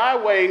Imperial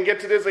Highway and get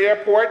to this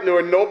airport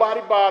where nobody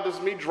bothers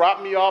me,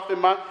 drop me off in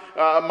my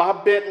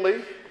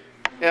Bentley,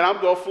 and I'm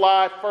going to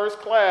fly first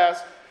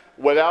class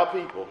without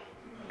people.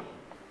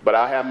 But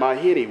I have my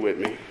Henny with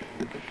me.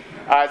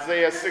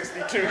 Isaiah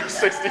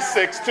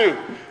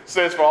 62:66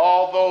 says, "For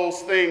all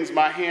those things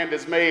my hand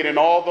has made, and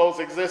all those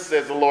exist,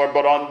 says the Lord.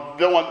 But on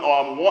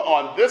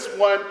this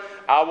one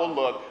I will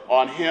look,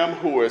 on him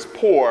who is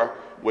poor,"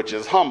 which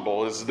is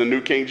humble, this is the New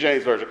King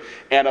James Version,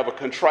 "and of a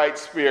contrite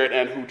spirit,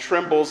 and who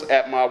trembles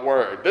at my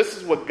word." This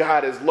is what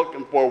God is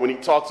looking for when he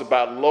talks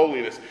about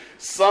lowliness.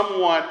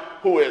 Someone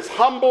who is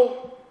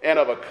humble and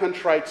of a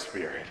contrite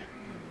spirit.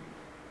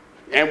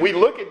 And we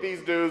look at these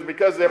dudes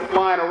because they're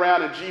flying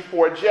around in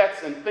G4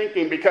 jets and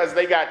thinking because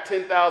they got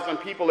 10,000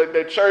 people at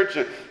their church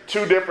and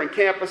 2 different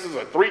campuses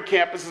or 3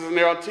 campuses and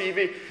they're on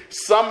TV,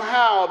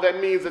 somehow that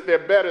means that they're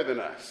better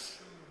than us.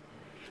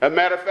 As a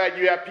matter of fact,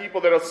 you have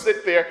people that'll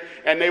sit there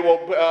and they will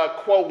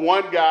quote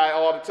one guy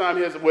all the time,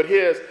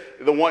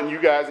 the one you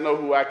guys know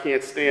who I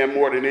can't stand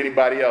more than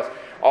anybody else.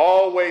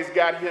 Always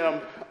got him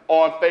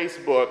on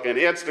Facebook and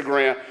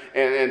Instagram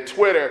and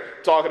Twitter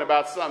talking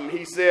about something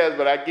he says,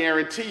 but I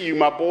guarantee you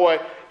my boy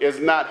is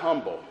not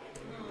humble.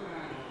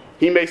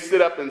 He may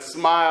sit up and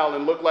smile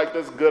and look like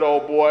this good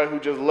old boy who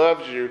just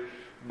loves you,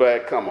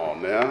 but come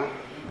on now.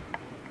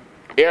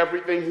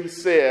 Everything he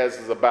says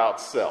is about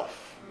self.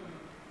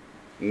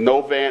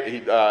 No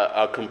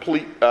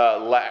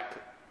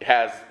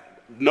has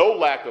no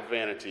lack of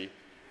vanity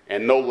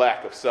and no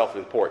lack of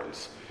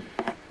self-importance.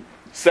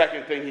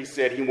 Second thing he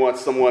said, he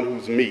wants someone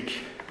who's meek.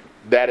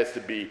 That is to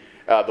be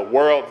the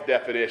world's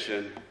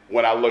definition,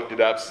 when I looked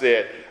it up,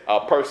 said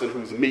a person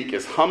who's meek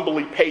is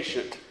humbly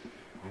patient,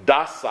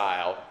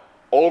 docile,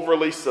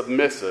 overly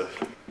submissive,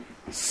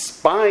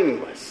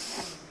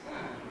 spineless.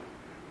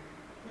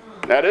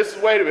 Now this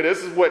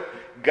is what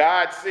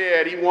God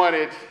said. He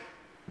wanted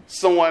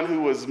someone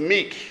who was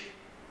meek.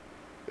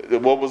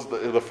 What was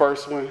the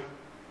first one?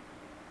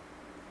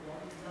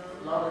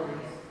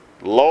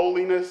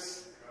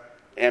 Lowliness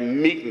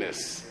and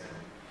meekness.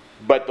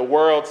 But the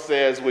world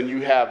says when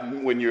you have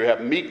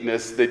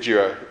meekness that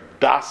you're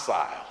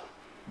docile,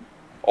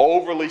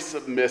 overly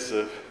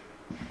submissive,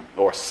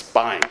 or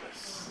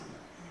spineless.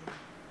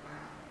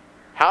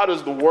 How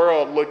does the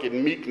world look at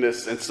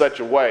meekness in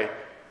such a way?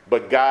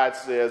 But God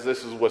says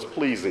this is what's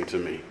pleasing to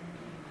me.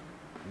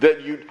 That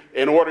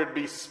in order to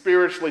be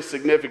spiritually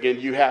significant,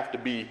 you have to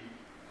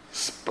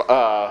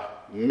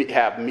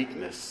have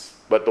meekness.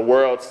 But the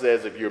world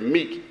says if you're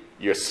meek,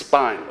 you're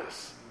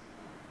spineless.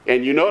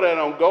 And you know that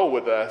don't go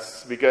with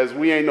us because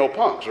we ain't no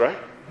punks, right?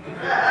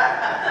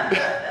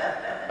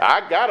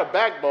 I got a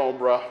backbone,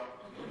 bro.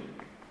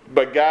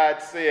 But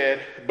God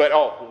said,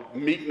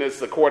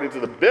 meekness according to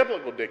the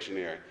biblical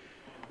dictionary,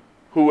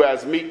 who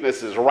has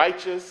meekness is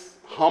righteous,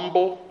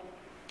 humble,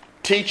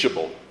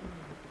 teachable.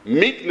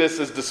 Meekness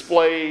is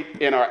displayed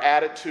in our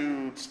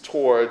attitudes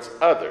towards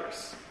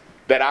others,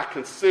 that I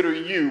consider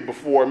you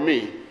before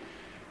me.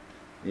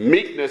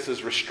 Meekness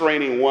is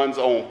restraining one's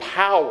own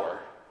power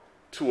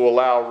to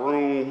allow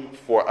room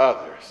for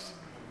others.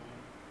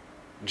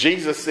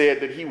 Jesus said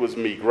that he was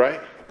meek,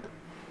 right?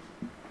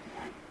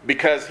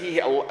 Because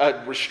he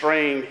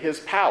restrained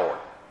his power.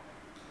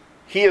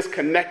 He is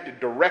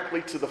connected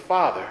directly to the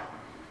Father,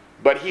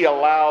 but he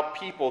allowed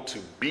people to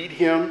beat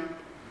him,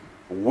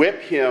 whip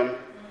him,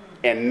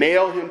 and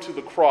nail him to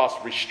the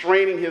cross,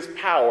 restraining his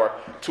power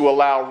to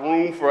allow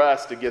room for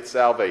us to get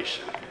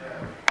salvation.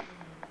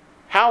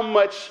 How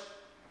much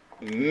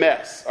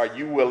mess are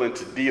you willing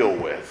to deal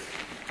with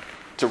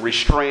to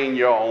restrain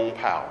your own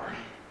power?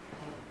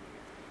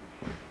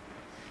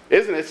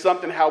 Isn't it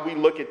something how we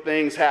look at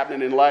things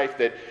happening in life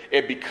that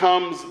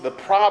the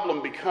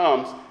problem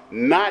becomes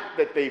not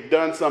that they've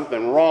done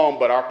something wrong,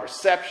 but our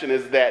perception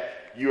is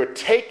that you're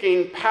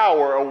taking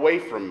power away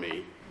from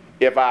me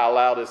if I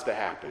allow this to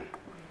happen.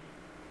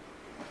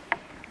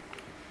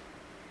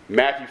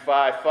 Matthew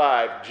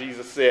 5:5,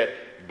 Jesus said,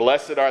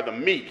 "Blessed are the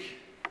meek,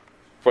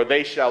 for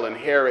they shall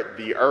inherit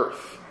the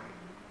earth."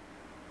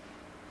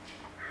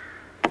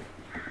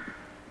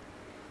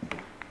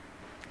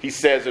 He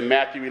says in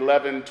Matthew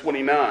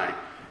 11:29,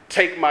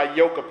 take my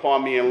yoke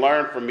upon me and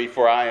learn from me,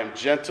 for I am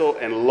gentle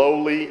and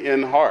lowly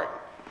in heart.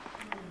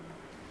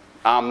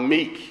 I'm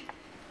meek.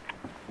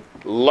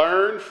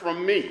 Learn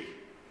from me,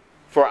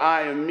 for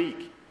I am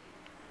meek.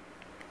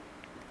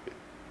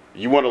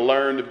 You want to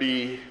learn to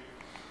be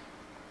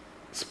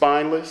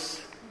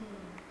spineless?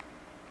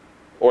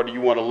 Or do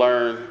you want to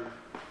learn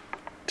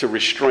to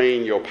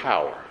restrain your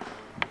power?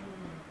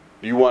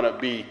 Do you want to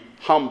be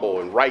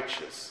humble and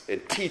righteous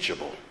and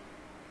teachable?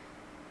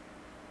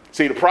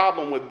 See, the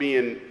problem with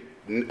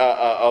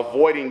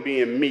avoiding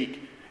being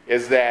meek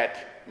is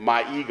that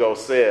my ego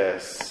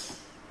says,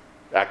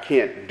 I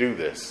can't do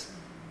this,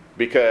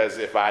 because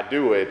if I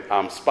do it,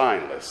 I'm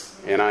spineless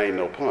and I ain't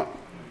no punk.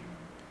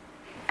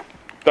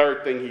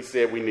 Third thing he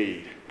said we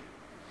need: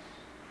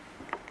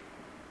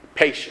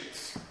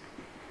 patience.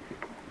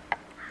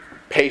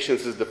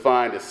 Patience is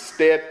defined as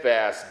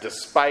steadfast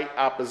despite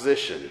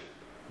opposition,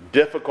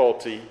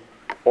 difficulty,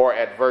 or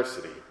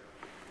adversity.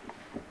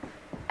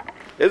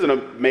 Isn't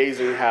it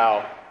amazing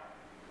how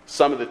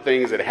some of the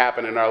things that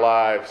happen in our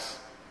lives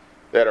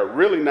that are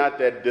really not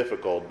that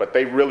difficult, but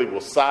they really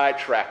will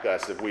sidetrack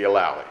us if we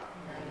allow it?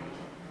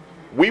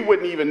 We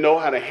wouldn't even know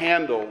how to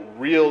handle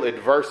real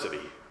adversity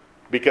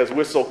because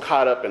we're so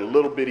caught up in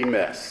little bitty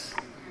mess.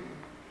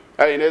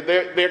 I mean,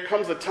 there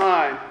comes a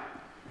time,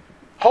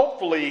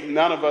 hopefully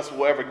none of us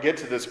will ever get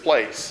to this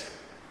place,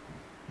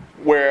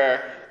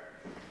 where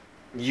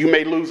you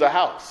may lose a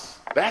house.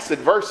 That's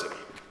adversity.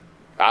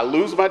 I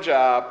lose my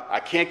job. I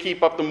can't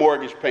keep up the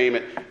mortgage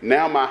payment.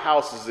 Now my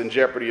house is in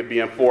jeopardy of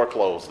being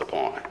foreclosed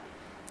upon.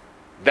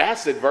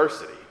 That's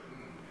adversity.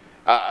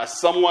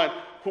 Someone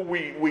who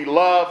we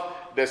love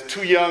that's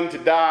too young to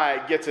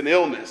die gets an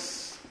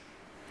illness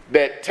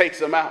that takes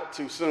them out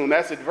too soon.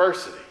 That's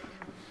adversity.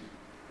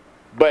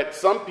 But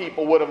some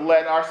people would have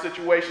let our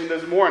situation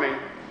this morning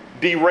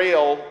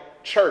derail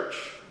church.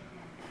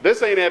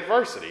 This ain't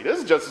adversity. This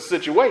is just a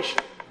situation.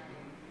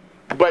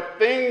 But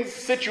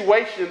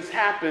situations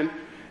happen,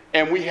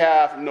 and we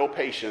have no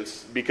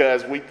patience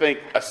because we think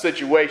a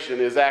situation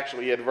is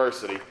actually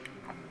adversity.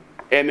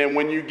 And then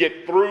when you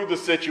get through the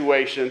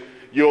situation,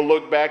 you'll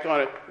look back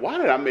on it. Why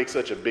did I make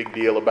such a big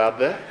deal about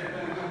that?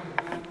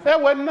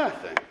 That wasn't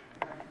nothing.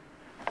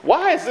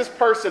 Why is this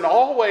person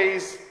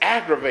always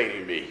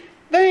aggravating me?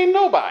 They ain't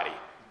nobody.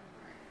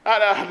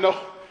 I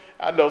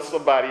know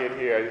somebody in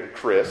here,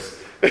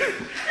 Chris,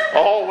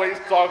 always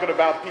talking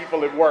about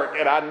people at work.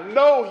 And I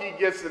know he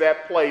gets to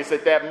that place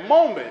at that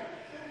moment.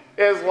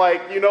 It's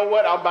like, you know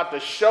what? I'm about to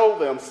show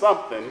them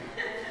something.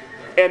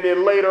 And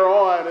then later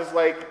on, it's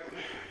like,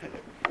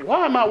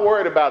 why am I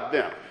worried about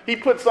them? He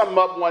put something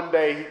up one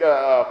day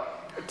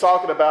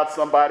talking about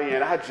somebody,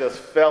 and I just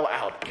fell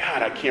out.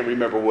 God, I can't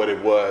remember what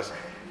it was.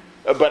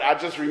 But I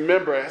just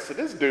remember, I said,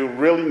 this dude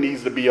really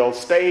needs to be on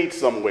stage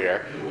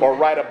somewhere or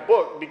write a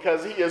book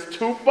because he is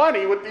too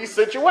funny with these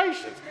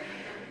situations.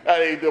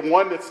 The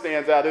one that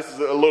stands out, this is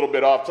a little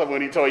bit off topic,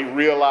 when he told you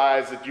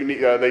realize that you need,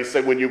 they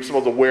said when you're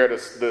supposed to wear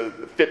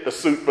fit the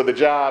suit for the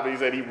job, he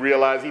said he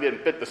realized he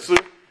didn't fit the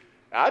suit.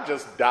 I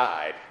just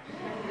died.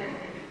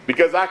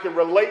 Because I can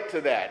relate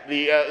to that.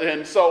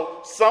 And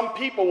so some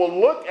people will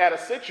look at a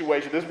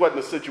situation. This wasn't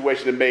a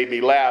situation that made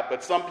me laugh,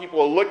 but some people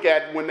will look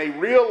at when they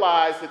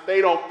realize that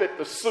they don't fit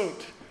the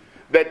suit,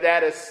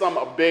 that is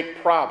a big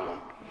problem.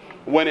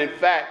 When in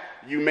fact,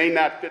 you may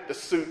not fit the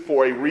suit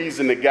for a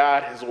reason that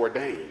God has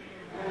ordained.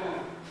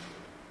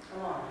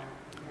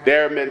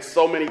 There have been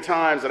so many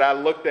times that I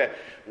looked at,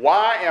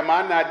 why am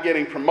I not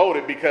getting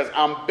promoted? Because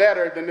I'm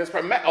better than this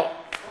person. Oh,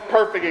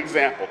 perfect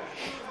example.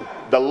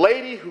 The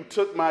lady who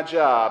took my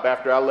job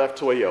after I left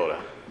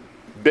Toyota,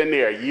 been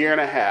there a year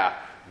and a half,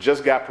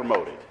 just got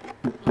promoted.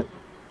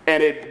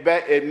 And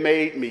it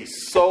made me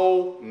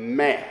so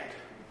mad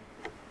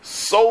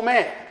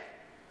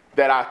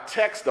that I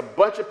text a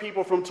bunch of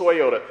people from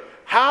Toyota,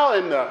 how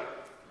in the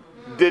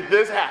did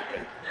this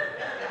happen?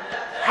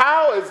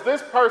 How is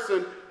this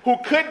person who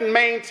couldn't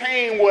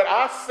maintain what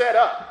I set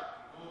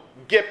up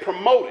get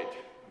promoted?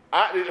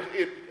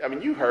 I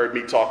mean, you heard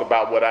me talk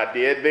about what I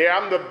did there.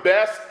 I'm the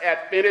best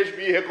at finished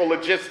vehicle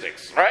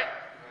logistics, right?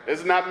 This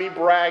is not me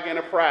bragging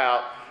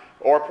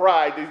or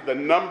pride. These are the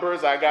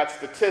numbers. I got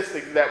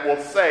statistics that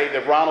will say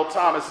that Ronald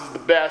Thomas is the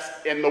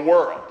best in the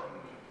world.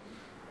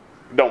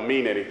 Don't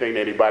mean anything to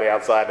anybody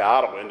outside the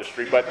auto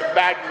industry, but the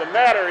fact of the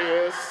matter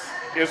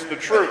is the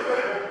truth.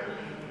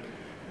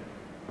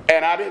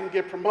 And I didn't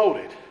get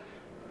promoted.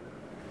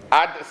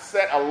 I just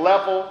set a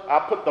level. I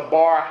put the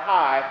bar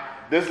high.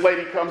 This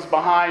lady comes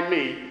behind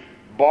me,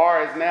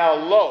 bar is now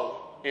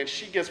low, and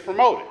she gets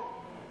promoted.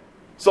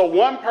 So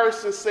one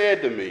person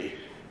said to me,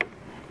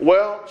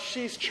 well,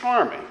 she's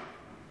charming.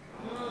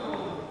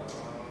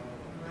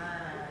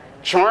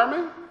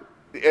 Charming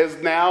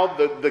is now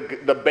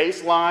the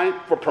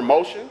baseline for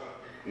promotion,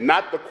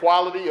 not the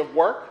quality of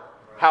work,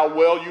 how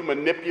well you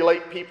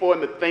manipulate people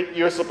into think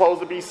you're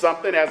supposed to be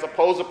something as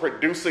opposed to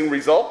producing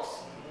results.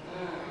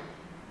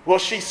 Well,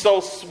 she's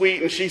so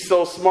sweet and she's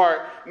so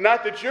smart.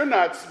 Not that you're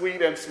not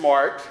sweet and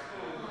smart.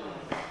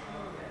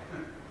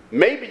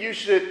 Maybe you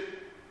should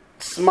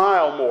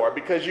Smile more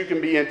because you can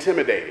be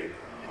intimidating.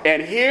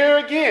 And here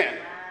again,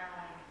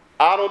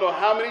 I don't know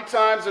how many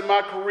times in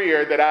my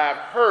career that I've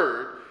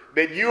heard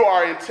that you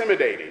are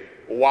intimidating.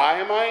 Why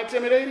am I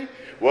intimidating?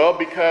 Well,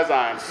 because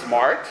I am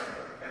smart,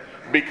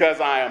 because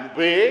I am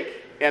big,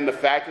 and the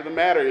fact of the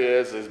matter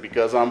is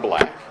because I'm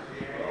black.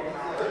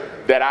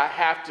 That I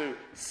have to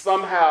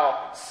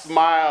somehow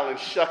smile and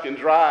shuck and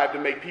drive to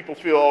make people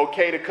feel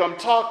okay to come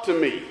talk to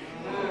me.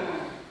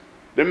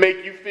 To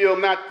make you feel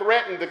not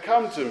threatened to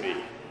come to me.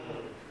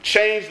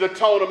 Change the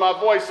tone of my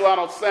voice so I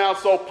don't sound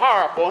so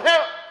powerful.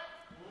 Help!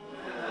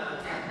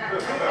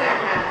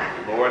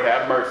 Lord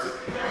have mercy.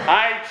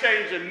 I ain't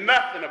changing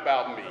nothing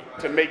about me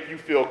to make you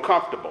feel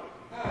comfortable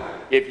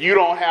if you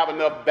don't have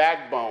enough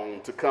backbone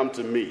to come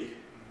to me.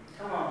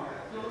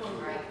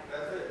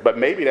 But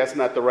maybe that's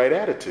not the right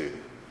attitude.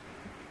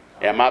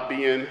 Am I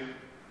being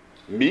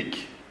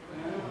meek?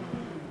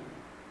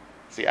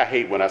 See, I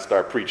hate when I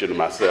start preaching to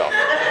myself.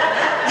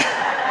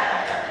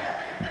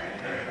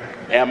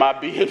 Am I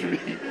being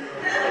meek?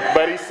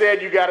 But he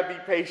said you got to be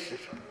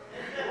patient.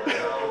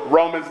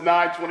 Romans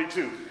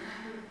 9:22.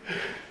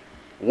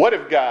 What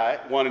if God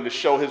wanted to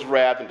show his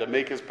wrath and to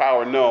make his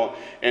power known,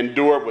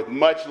 endured with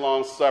much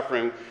long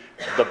suffering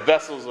the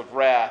vessels of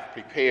wrath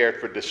prepared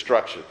for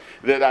destruction?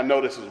 That I know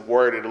this is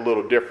worded a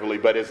little differently,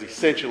 but it's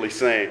essentially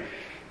saying,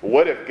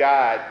 what if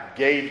God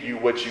gave you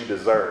what you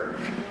deserve?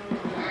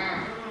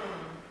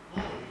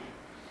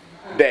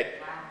 That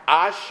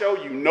I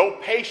show you no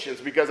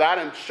patience because I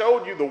done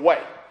showed you the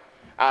way.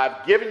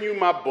 I've given you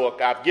my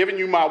book, I've given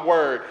you my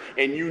word,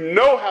 and you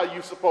know how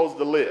you're supposed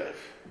to live.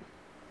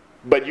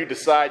 But you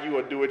decide you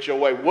will do it your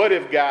way. What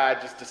if God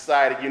just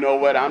decided, you know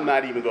what, I'm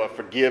not even going to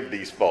forgive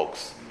these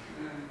folks.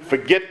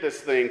 Forget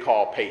this thing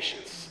called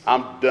patience.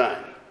 I'm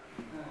done.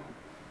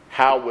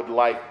 How would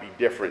life be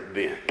different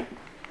then?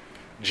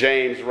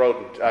 James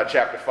wrote in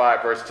chapter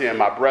 5, verse 10,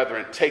 my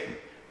brethren, take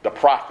the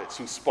prophets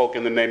who spoke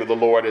in the name of the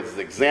Lord as an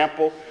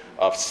example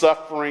of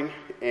suffering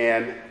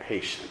and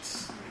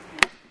patience.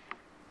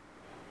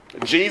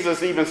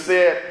 Jesus even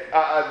said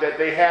that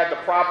they had the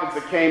prophets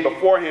that came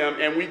before him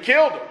and we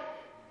killed them.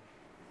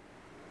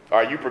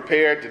 Are you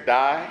prepared to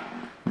die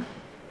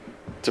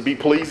to be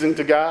pleasing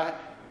to God?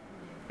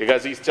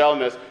 Because he's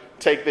telling us,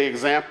 take the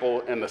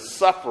example and the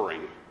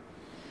suffering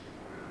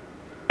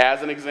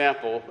as an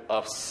example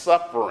of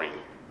suffering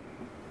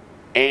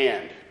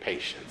and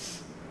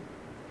patience.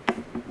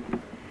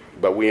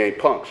 But we ain't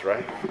punks,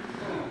 right?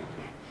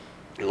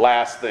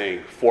 Last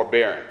thing,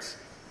 forbearance.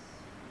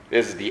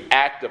 This is the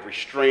act of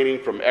restraining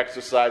from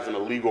exercising a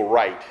legal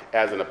right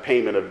as in a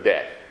payment of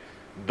debt.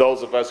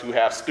 Those of us who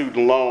have student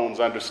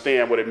loans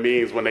understand what it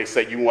means when they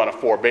say you want a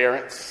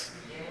forbearance.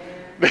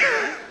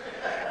 Yeah.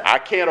 I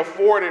can't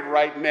afford it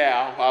right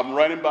now. I'm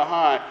running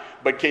behind.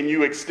 But can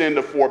you extend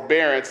a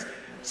forbearance?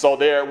 So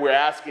we're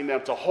asking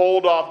them to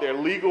hold off their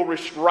legal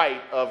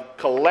right of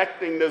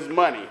collecting this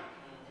money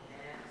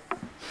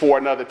for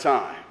another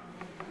time.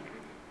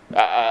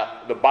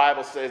 The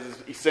Bible says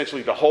it's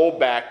essentially to hold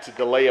back, to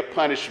delay a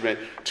punishment,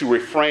 to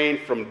refrain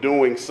from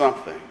doing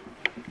something.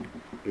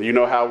 You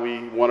know how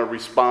we want to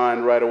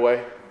respond right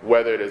away,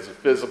 whether it is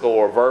physical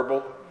or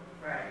verbal?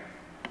 Right.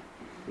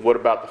 What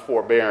about the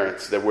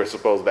forbearance that we're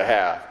supposed to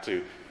have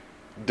to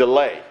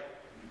delay?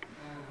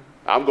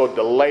 I'm going to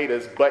delay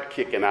this butt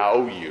kicking I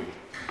owe you.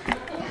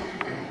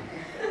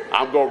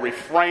 I'm going to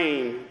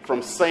refrain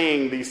from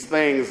saying these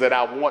things that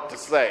I want to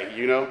say,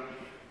 you know?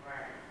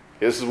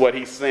 This is what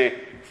he's saying,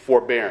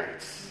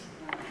 forbearance.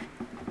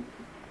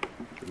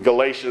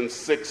 Galatians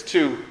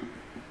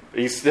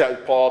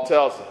 6:2, Paul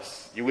tells us,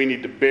 we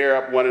need to bear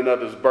up one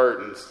another's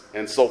burdens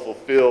and so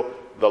fulfill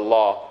the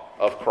law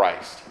of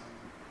Christ.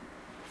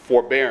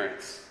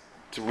 Forbearance,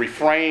 to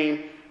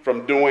refrain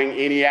from doing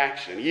any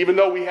action. Even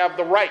though we have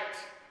the right,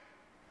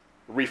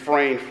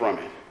 refrain from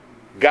it.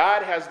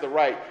 God has the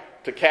right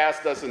to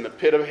cast us in the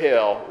pit of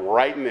hell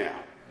right now.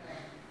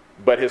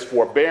 But his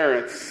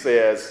forbearance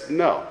says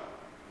no.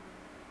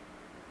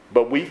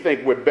 But we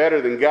think we're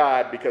better than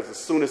God because as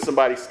soon as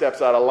somebody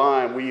steps out of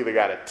line, we either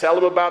got to tell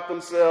them about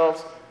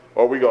themselves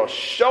or we're going to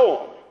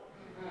show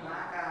them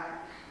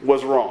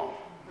what's wrong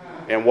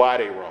and why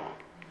they're wrong.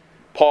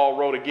 Paul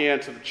wrote again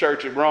to the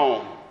church at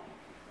Rome,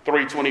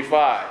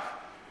 3:25.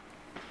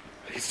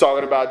 He's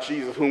talking about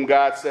Jesus, whom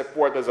God set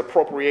forth as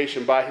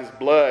appropriation by his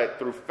blood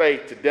through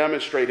faith to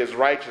demonstrate his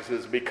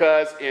righteousness,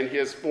 because in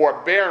his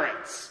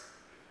forbearance,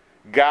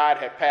 God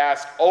had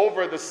passed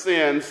over the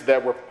sins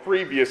that were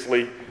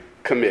previously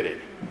committed,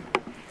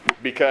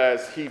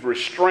 because he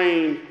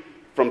restrained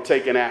from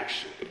taking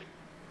action.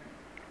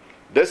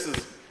 This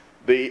is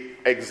the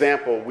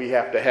example we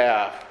have to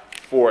have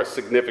for a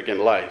significant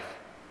life.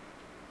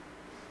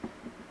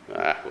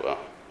 Well,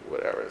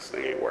 whatever, this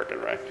thing ain't working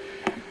right.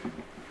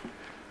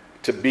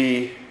 To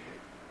be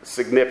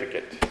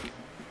significant.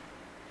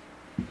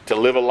 To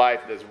live a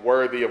life that's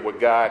worthy of what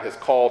God has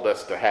called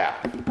us to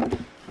have.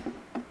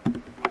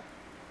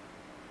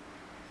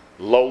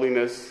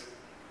 Lowliness,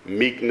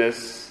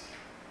 meekness,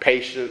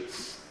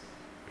 patience,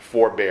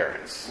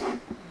 forbearance.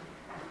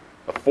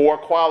 A 4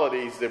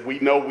 qualities that we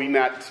know we're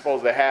not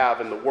supposed to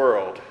have in the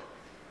world.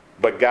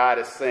 But God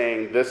is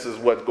saying, this is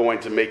what's going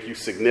to make you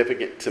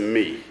significant to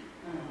me.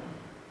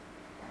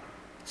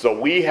 So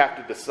we have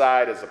to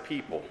decide as a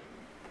people,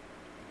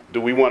 do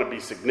we want to be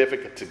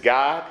significant to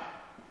God,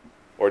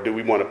 or do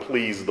we want to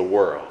please the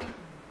world?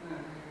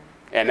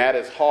 And that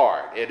is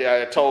hard.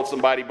 I told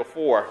somebody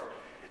before,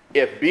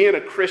 if being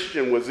a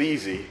Christian was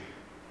easy,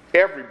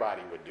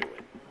 everybody would do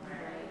it.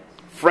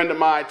 A friend of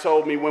mine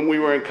told me when we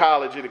were in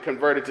college and he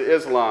converted to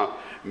Islam,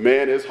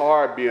 man, it's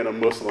hard being a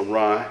Muslim,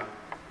 Ron.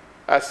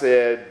 I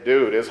said,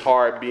 dude, it's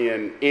hard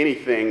being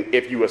anything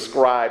if you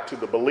ascribe to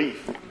the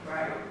belief.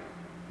 Right.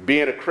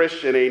 Being a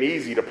Christian ain't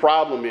easy. The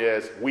problem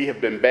is we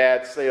have been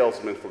bad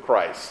salesmen for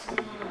Christ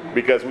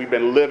because we've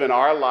been living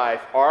our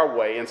life our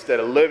way instead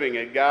of living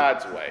it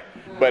God's way.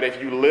 But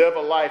if you live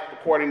a life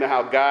according to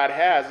how God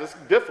has, it's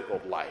a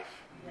difficult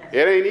life.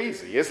 It ain't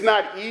easy. It's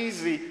not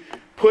easy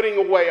putting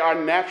away our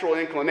natural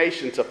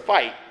inclination to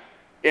fight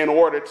in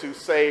order to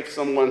save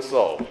someone's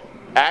soul.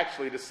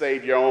 Actually, to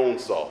save your own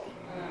soul.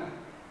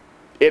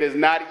 It is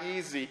not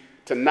easy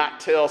to not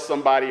tell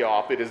somebody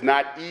off. It is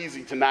not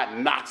easy to not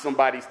knock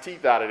somebody's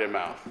teeth out of their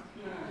mouth.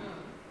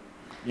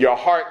 Your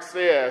heart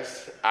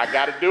says, I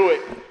got to do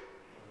it.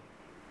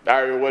 I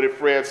remember what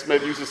Fred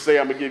Smith used to say,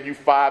 I'm going to give you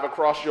 5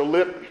 across your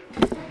lip.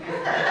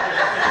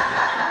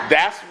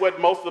 That's what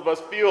most of us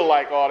feel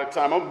like all the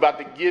time. I'm about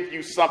to give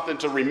you something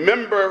to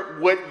remember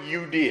what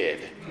you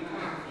did.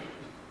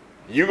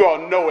 You're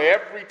going to know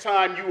every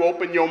time you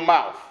open your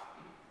mouth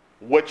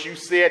what you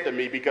said to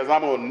me, because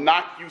I'm going to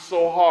knock you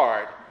so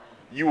hard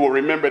you will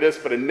remember this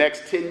for the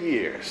next 10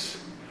 years.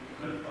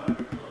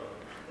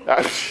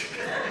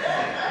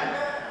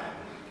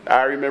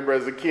 I remember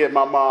as a kid,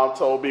 my mom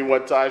told me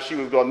one time she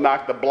was going to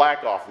knock the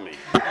black off me.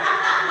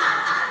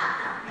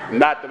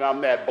 Not that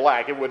I'm that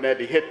black, it wouldn't have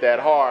to hit that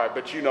hard,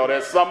 but you know,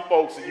 there's some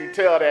folks that you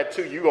tell that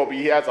to, you're going to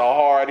be, that's a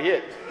hard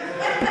hit.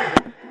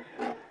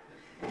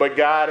 But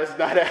God is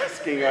not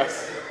asking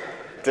us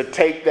to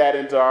take that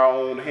into our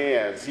own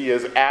hands. He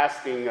is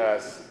asking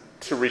us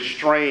to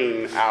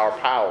restrain our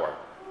power,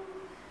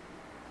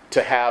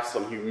 to have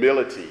some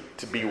humility,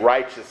 to be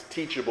righteous,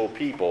 teachable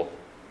people,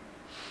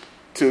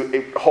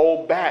 to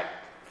hold back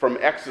from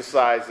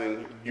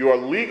exercising your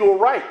legal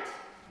right.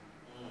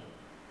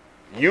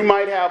 You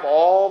might have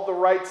all the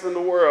rights in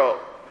the world,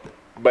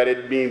 but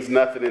it means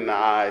nothing in the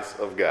eyes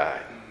of God.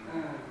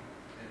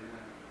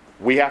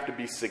 We have to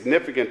be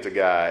significant to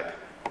God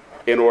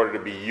in order to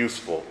be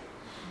useful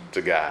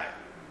to God.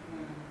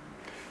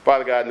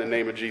 Father God, in the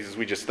name of Jesus,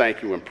 we just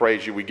thank you and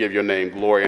praise you. We give your name glory.